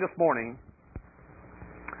outline this morning.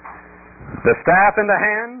 The staff in the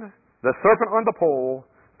hand, the serpent on the pole.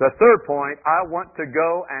 The third point, I want to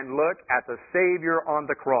go and look at the Savior on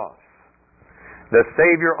the cross. The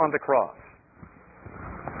Savior on the cross.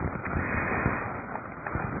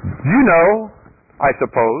 You know, I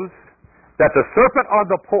suppose, that the serpent on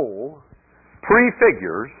the pole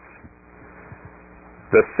prefigures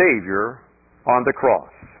the Savior on the cross.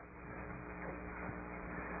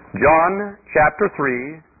 John chapter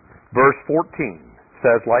 3, verse 14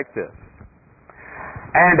 says like this,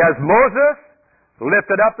 "And as Moses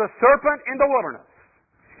lifted up the serpent in the wilderness,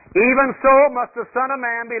 even so must the Son of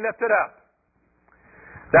Man be lifted up,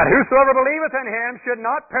 that whosoever believeth in him should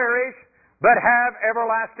not perish, but have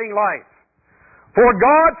everlasting life. For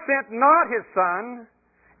God sent not his Son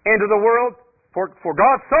into the world, for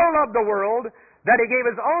God so loved the world, that he gave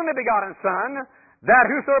his only begotten Son, that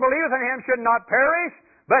whosoever believeth in him should not perish,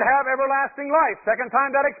 but have everlasting life." Second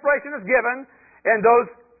time that expression is given in those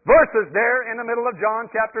verses there in the middle of John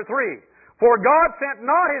chapter 3. "For God sent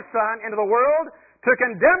not his Son into the world to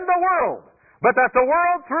condemn the world, but that the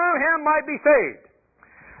world through him might be saved."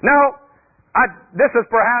 Now, this is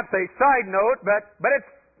perhaps a side note, but it's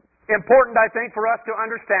important, I think, for us to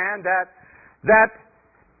understand that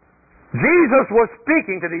Jesus was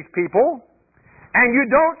speaking to these people, and you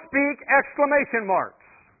don't speak exclamation marks.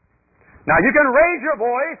 Now, you can raise your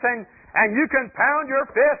voice, and you can pound your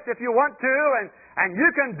fist if you want to, and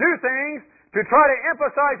you can do things to try to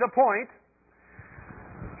emphasize a point,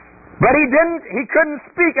 but he couldn't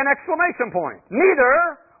speak an exclamation point.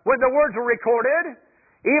 Neither, when the words were recorded,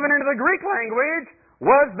 even in the Greek language,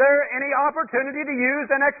 was there any opportunity to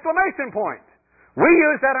use an exclamation point. We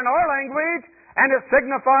use that in our language, and it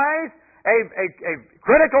signifies a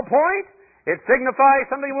critical point. It signifies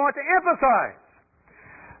something we want to emphasize.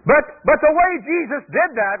 But the way Jesus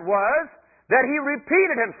did that was that he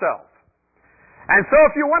repeated himself. And so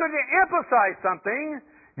if you wanted to emphasize something,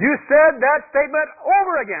 you said that statement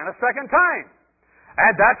over again a second time.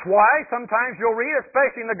 And that's why sometimes you'll read,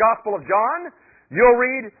 especially in the Gospel of John, you'll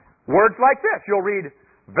read words like this. You'll read,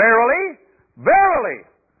 "Verily, verily."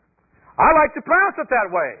 I like to pronounce it that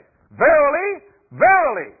way. Verily,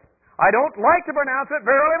 verily. I don't like to pronounce it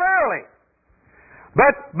verily, verily.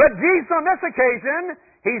 But Jesus on this occasion,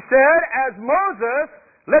 he said, "As Moses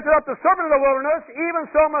lifted up the serpent in the wilderness, even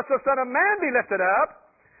so must the Son of Man be lifted up,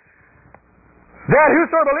 that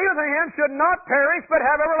whosoever believeth in him should not perish, but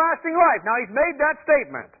have everlasting life." Now he's made that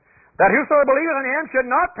statement, that whosoever believeth in him should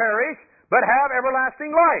not perish, but have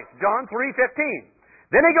everlasting life. John 3:15.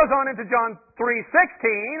 Then he goes on into John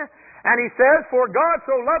 3:16, and he says, "For God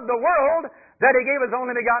so loved the world that he gave his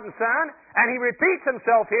only begotten Son," and he repeats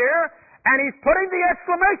himself here, and he's putting the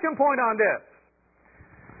exclamation point on this,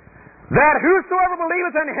 "that whosoever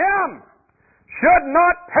believeth in him should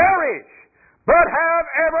not perish, but have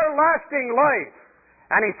everlasting life."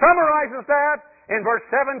 And he summarizes that in verse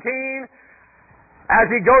 17 as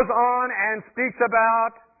he goes on and speaks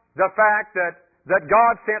about the fact that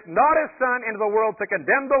God sent not his Son into the world to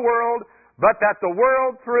condemn the world, but that the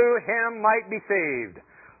world through him might be saved.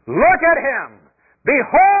 Look at him,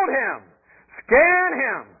 behold him, scan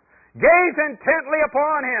him, gaze intently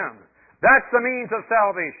upon him. That's the means of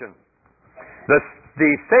salvation.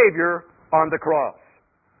 The Savior on the cross.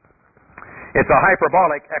 It's a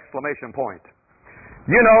hyperbolic exclamation point.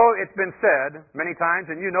 You know, it's been said many times,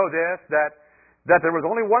 and you know this, that there was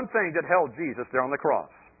only one thing that held Jesus there on the cross.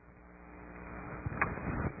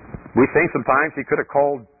 We sing sometimes he could have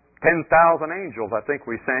called 10,000 angels, I think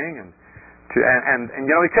we sing, and you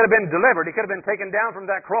know, he could have been delivered, he could have been taken down from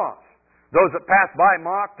that cross. Those that passed by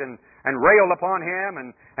mocked and railed upon him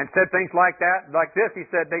and said things like that, like this.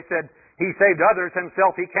 They said, "He saved others,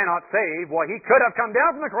 himself he cannot save." Well, he could have come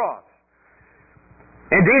down from the cross.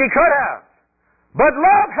 Indeed, he could have. But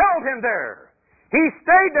love held him there. He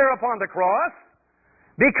stayed there upon the cross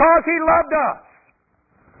because he loved us.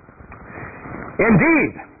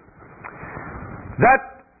 Indeed,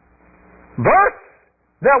 that verse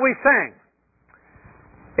that we sang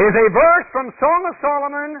is a verse from Song of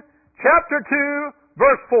Solomon, chapter 2,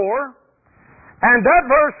 verse 4. And that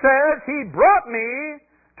verse says, "He brought me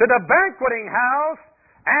to the banqueting house,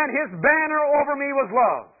 and his banner over me was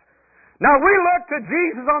love." Now we look to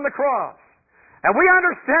Jesus on the cross, and we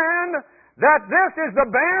understand that this is the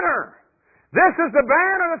banner. This is the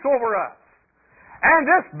banner that's over us. And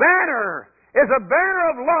this banner is a banner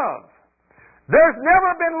of love. There's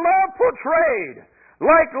never been love portrayed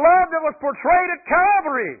like love that was portrayed at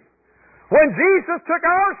Calvary, when Jesus took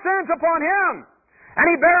our sins upon him, and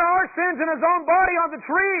he bare our sins in his own body on the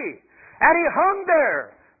tree, and he hung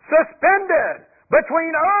there, suspended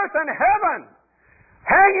between earth and heaven,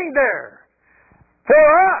 hanging there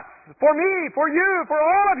for us, for me, for you, for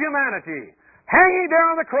all of humanity, hanging there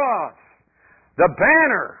on the cross, the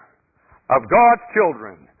banner of God's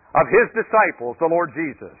children, of his disciples, the Lord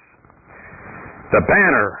Jesus, the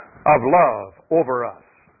banner of love over us.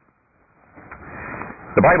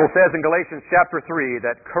 The Bible says in Galatians chapter 3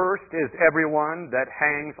 that cursed is everyone that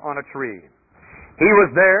hangs on a tree. He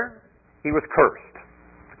was there, he was cursed.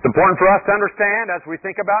 It's important for us to understand as we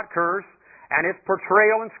think about curse and its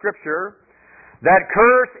portrayal in Scripture that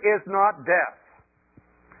curse is not death.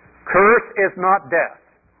 Curse is not death.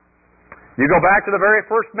 You go back to the very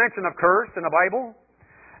first mention of curse in the Bible,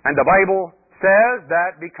 and the Bible says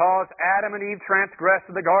that because Adam and Eve transgressed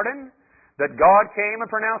in the garden, that God came and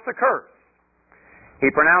pronounced a curse. He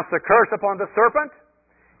pronounced a curse upon the serpent.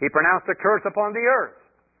 He pronounced a curse upon the earth.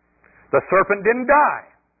 The serpent didn't die,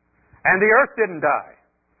 and the earth didn't die.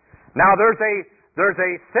 Now there's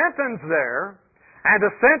a sentence there, and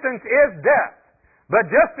the sentence is death. But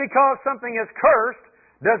just because something is cursed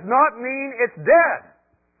does not mean it's dead.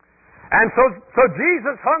 And so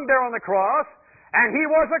Jesus hung there on the cross, and He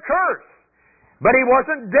was a curse. But He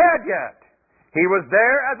wasn't dead yet. He was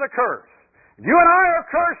there as a curse. You and I are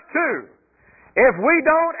cursed too, if we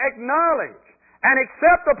don't acknowledge and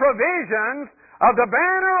accept the provisions of the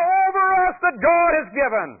banner over us that God has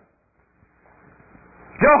given.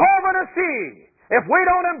 Jehovah-Nissi. If we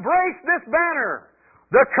don't embrace this banner,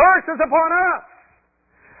 the curse is upon us,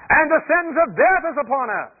 and the sentence of death is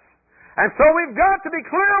upon us. And so we've got to be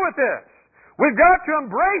clear with this. We've got to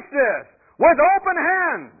embrace this with open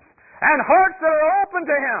hands and hearts that are open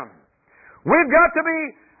to Him. We've got to be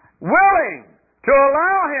willing to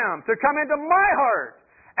allow Him to come into my heart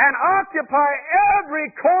and occupy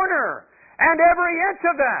every corner and every inch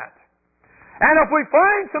of that. And if we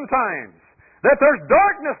find sometimes that there's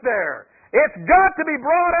darkness there, it's got to be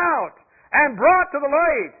brought out and brought to the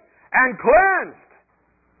light and cleansed.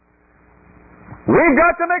 We've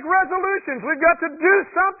got to make resolutions. We've got to do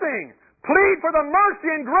something. Plead for the mercy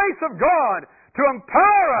and grace of God to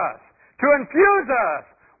empower us, to infuse us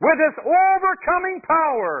with this overcoming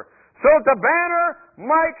power so that the banner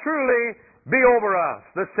might truly be over us,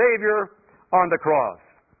 the Savior on the cross.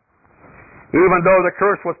 Even though the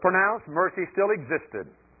curse was pronounced, mercy still existed.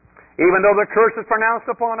 Even though the curse is pronounced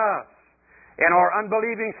upon us, in our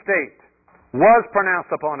unbelieving state, was pronounced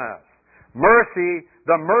upon us, mercy,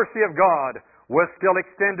 the mercy of God, was still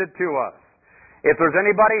extended to us. If there's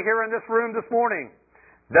anybody here in this room this morning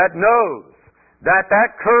that knows that that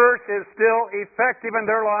curse is still effective in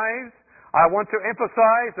their lives, I want to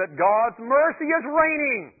emphasize that God's mercy is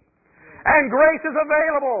reigning and grace is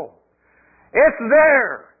available. It's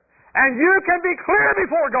there. And you can be clear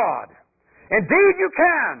before God. Indeed you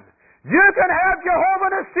can. You can have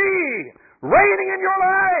Jehovah-Nissi reigning in your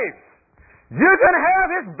life. You can have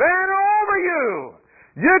His banner over you.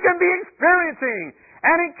 You can be experiencing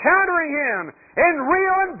and encountering Him in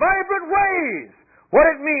real and vibrant ways. What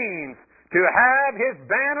it means to have His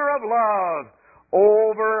banner of love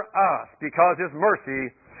over us, because His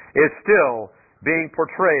mercy is still being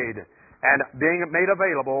portrayed and being made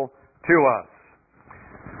available to us.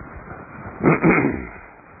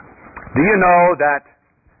 Do you know that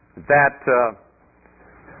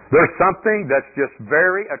there's something that's just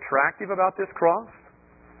very attractive about this cross?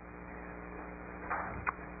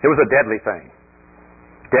 It was a deadly thing.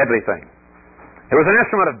 Deadly thing. It was an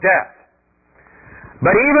instrument of death.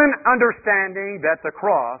 But even understanding that the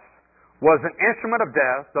cross was an instrument of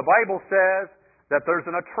death, the Bible says that there's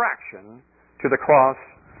an attraction to the cross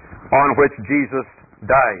on which Jesus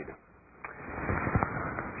died.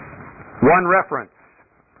 One reference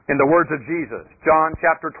in the words of Jesus, John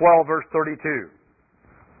chapter 12, verse 32.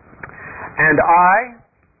 And I,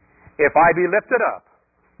 if I be lifted up,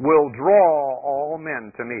 will draw all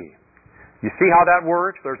men to me. You see how that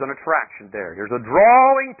works? There's an attraction there. There's a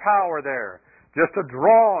drawing power there. Just a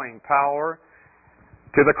drawing power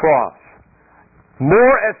to the cross.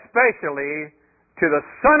 More especially to the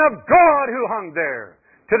Son of God who hung there.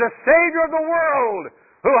 To the Savior of the world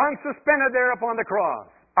who hung suspended there upon the cross.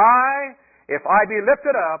 I, if I be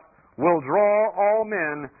lifted up, will draw all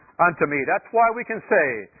men unto me. That's why we can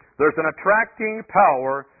say there's an attracting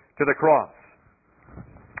power to the cross.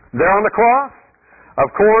 There on the cross, of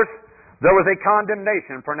course, there was a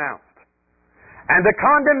condemnation pronounced. And the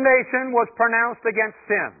condemnation was pronounced against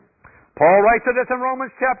sin. Paul writes of this in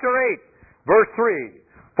Romans chapter 8, verse 3.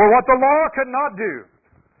 For what the law could not do,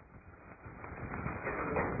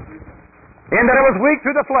 in that it was weak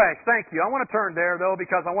through the flesh. Thank you. I want to turn there, though,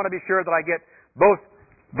 because I want to be sure that I get both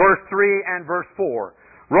verse 3 and verse 4.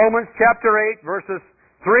 Romans chapter 8, verses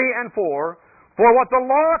 3 and 4. For what the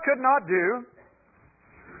law could not do,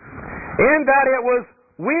 in that it was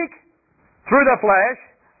weak through the flesh,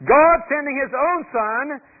 God sending His own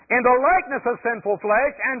Son in the likeness of sinful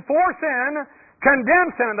flesh, and for sin,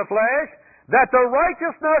 condemned sin in the flesh, that the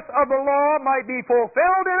righteousness of the law might be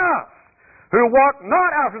fulfilled in us, who walk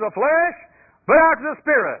not after the flesh, but after the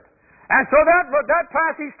Spirit. And so that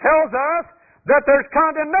passage tells us that there's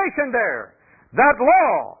condemnation there. That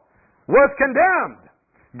law was condemned.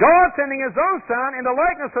 God sending His own Son in the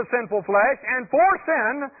likeness of sinful flesh, and for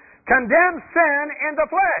sin, condemned sin in the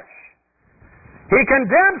flesh. He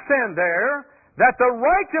condemned sin there, that the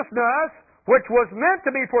righteousness which was meant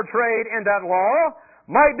to be portrayed in that law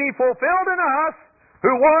might be fulfilled in us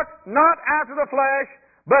who walk not after the flesh,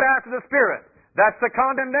 but after the Spirit. That's the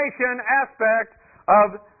condemnation aspect of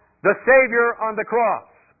the Savior on the cross.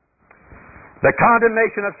 The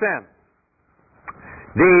condemnation of sin.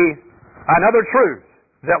 Another truth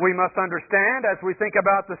that we must understand as we think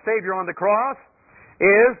about the Savior on the cross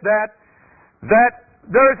is that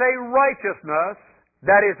there is a righteousness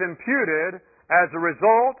that is imputed as a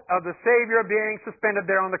result of the Savior being suspended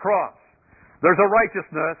there on the cross. There's a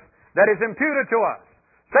righteousness that is imputed to us.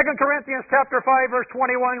 2 Corinthians chapter 5 verse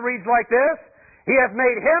 21 reads like this, He hath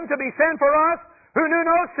made Him to be sin for us who knew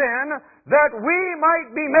no sin, that we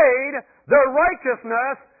might be made the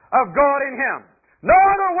righteousness of God in Him. No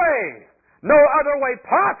other way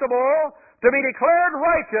possible to be declared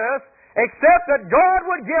righteous except that God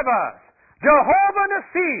would give us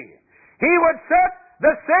Jehovah-Nissi. He would set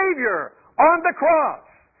the Savior on the cross.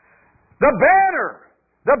 The banner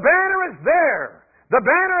is there. The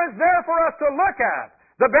banner is there for us to look at.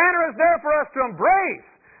 The banner is there for us to embrace.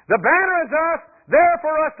 The banner is there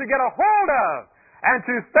for us to get a hold of and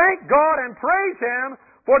to thank God and praise Him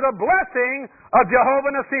for the blessing of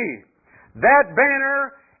Jehovah-Nissi. That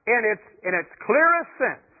banner, in its clearest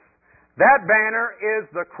sense, that banner is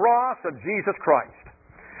the cross of Jesus Christ.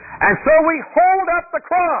 And so we hold up the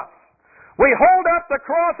cross. We hold up the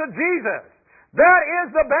cross of Jesus. That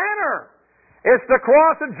is the banner. It's the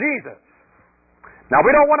cross of Jesus. Now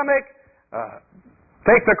we don't want to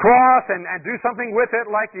take the cross and do something with it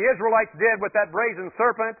like the Israelites did with that brazen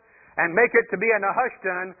serpent and make it to be a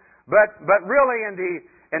Nehushtan, but really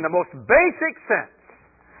in the most basic sense,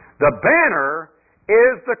 the banner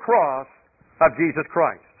is the cross of Jesus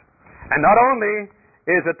Christ. And not only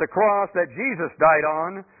is it the cross that Jesus died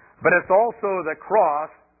on, but it's also the cross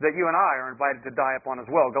that you and I are invited to die upon as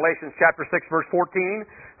well. Galatians chapter 6 verse 14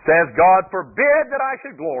 says, God forbid that I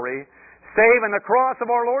should glory, save in the cross of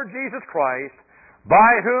our Lord Jesus Christ,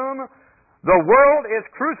 by whom the world is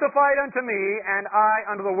crucified unto me, and I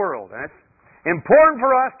unto the world. And it's important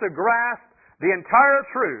for us to grasp the entire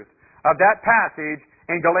truth of that passage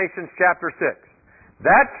in Galatians chapter 6.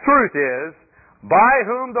 That truth is, by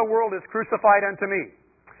whom the world is crucified unto me.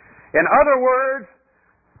 In other words,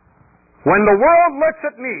 when the world looks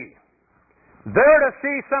at me, they're to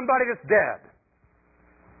see somebody that's dead.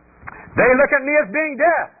 They look at me as being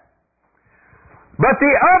dead. But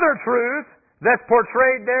the other truth that's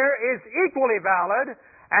portrayed there is equally valid,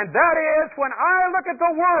 and that is when I look at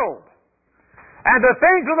the world and the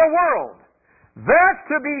things of the world, that's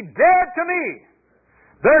to be dead to me.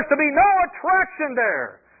 There's to be no attraction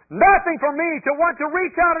there. Nothing for me to want to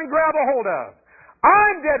reach out and grab a hold of.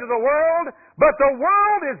 I'm dead to the world, but the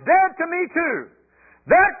world is dead to me too.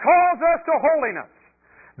 That calls us to holiness.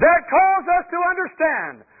 That calls us to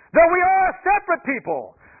understand that we are a separate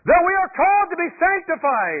people, that we are called to be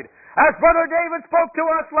sanctified, as Brother David spoke to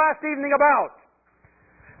us last evening about.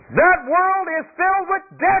 That world is filled with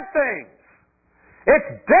dead things. It's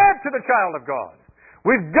dead to the child of God.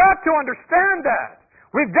 We've got to understand that.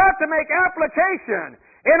 We've got to make application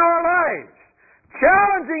in our lives,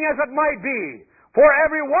 challenging as it might be for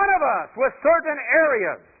every one of us with certain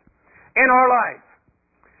areas in our life.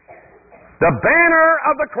 The banner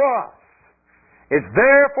of the cross is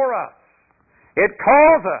there for us. It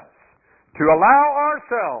calls us to allow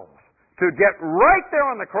ourselves to get right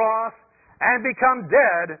there on the cross and become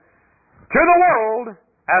dead to the world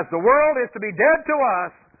as the world is to be dead to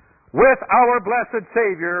us with our blessed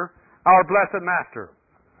Savior, our blessed Master.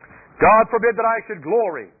 God forbid that I should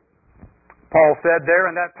glory. Paul said there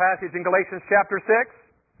in that passage in Galatians chapter 6,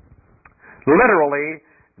 literally,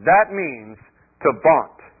 that means to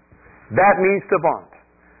vaunt. That means to vaunt.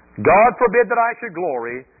 God forbid that I should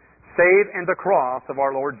glory, save in the cross of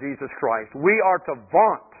our Lord Jesus Christ. We are to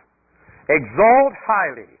vaunt, exalt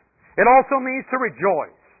highly. It also means to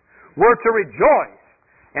rejoice. We're to rejoice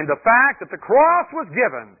in the fact that the cross was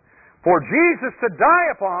given for Jesus to die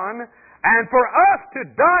upon and for us to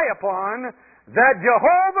die upon, that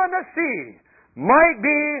Jehovah-Nissi might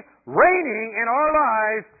be reigning in our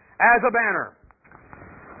lives as a banner.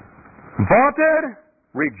 Vaunted,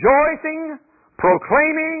 rejoicing,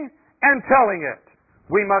 proclaiming, and telling it.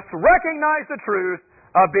 We must recognize the truth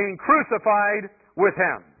of being crucified with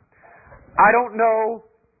Him. I don't know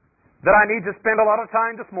that I need to spend a lot of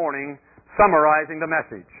time this morning summarizing the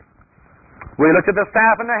message. We looked at the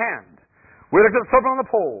staff in the hand. We looked at the serpent on the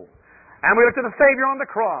pole. And we looked at the Savior on the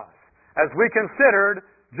cross as we considered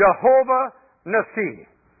Jehovah-Nissi.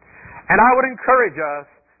 And I would encourage us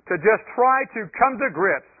to just try to come to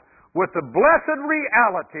grips with the blessed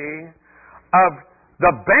reality of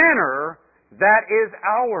the banner that is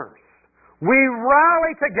ours. We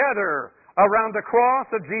rally together around the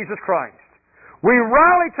cross of Jesus Christ. We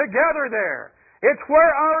rally together there. It's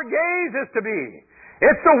where our gaze is to be.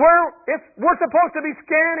 We're supposed to be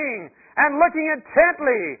scanning and looking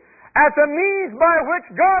intently at the means by which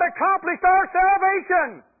God accomplished our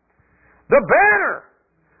salvation. The banner.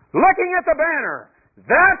 Looking at the banner.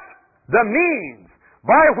 That's the means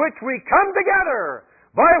by which we come together,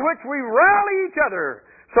 by which we rally each other,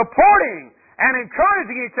 supporting and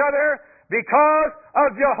encouraging each other because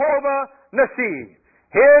of Jehovah-Nissi,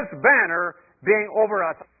 His banner being over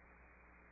us.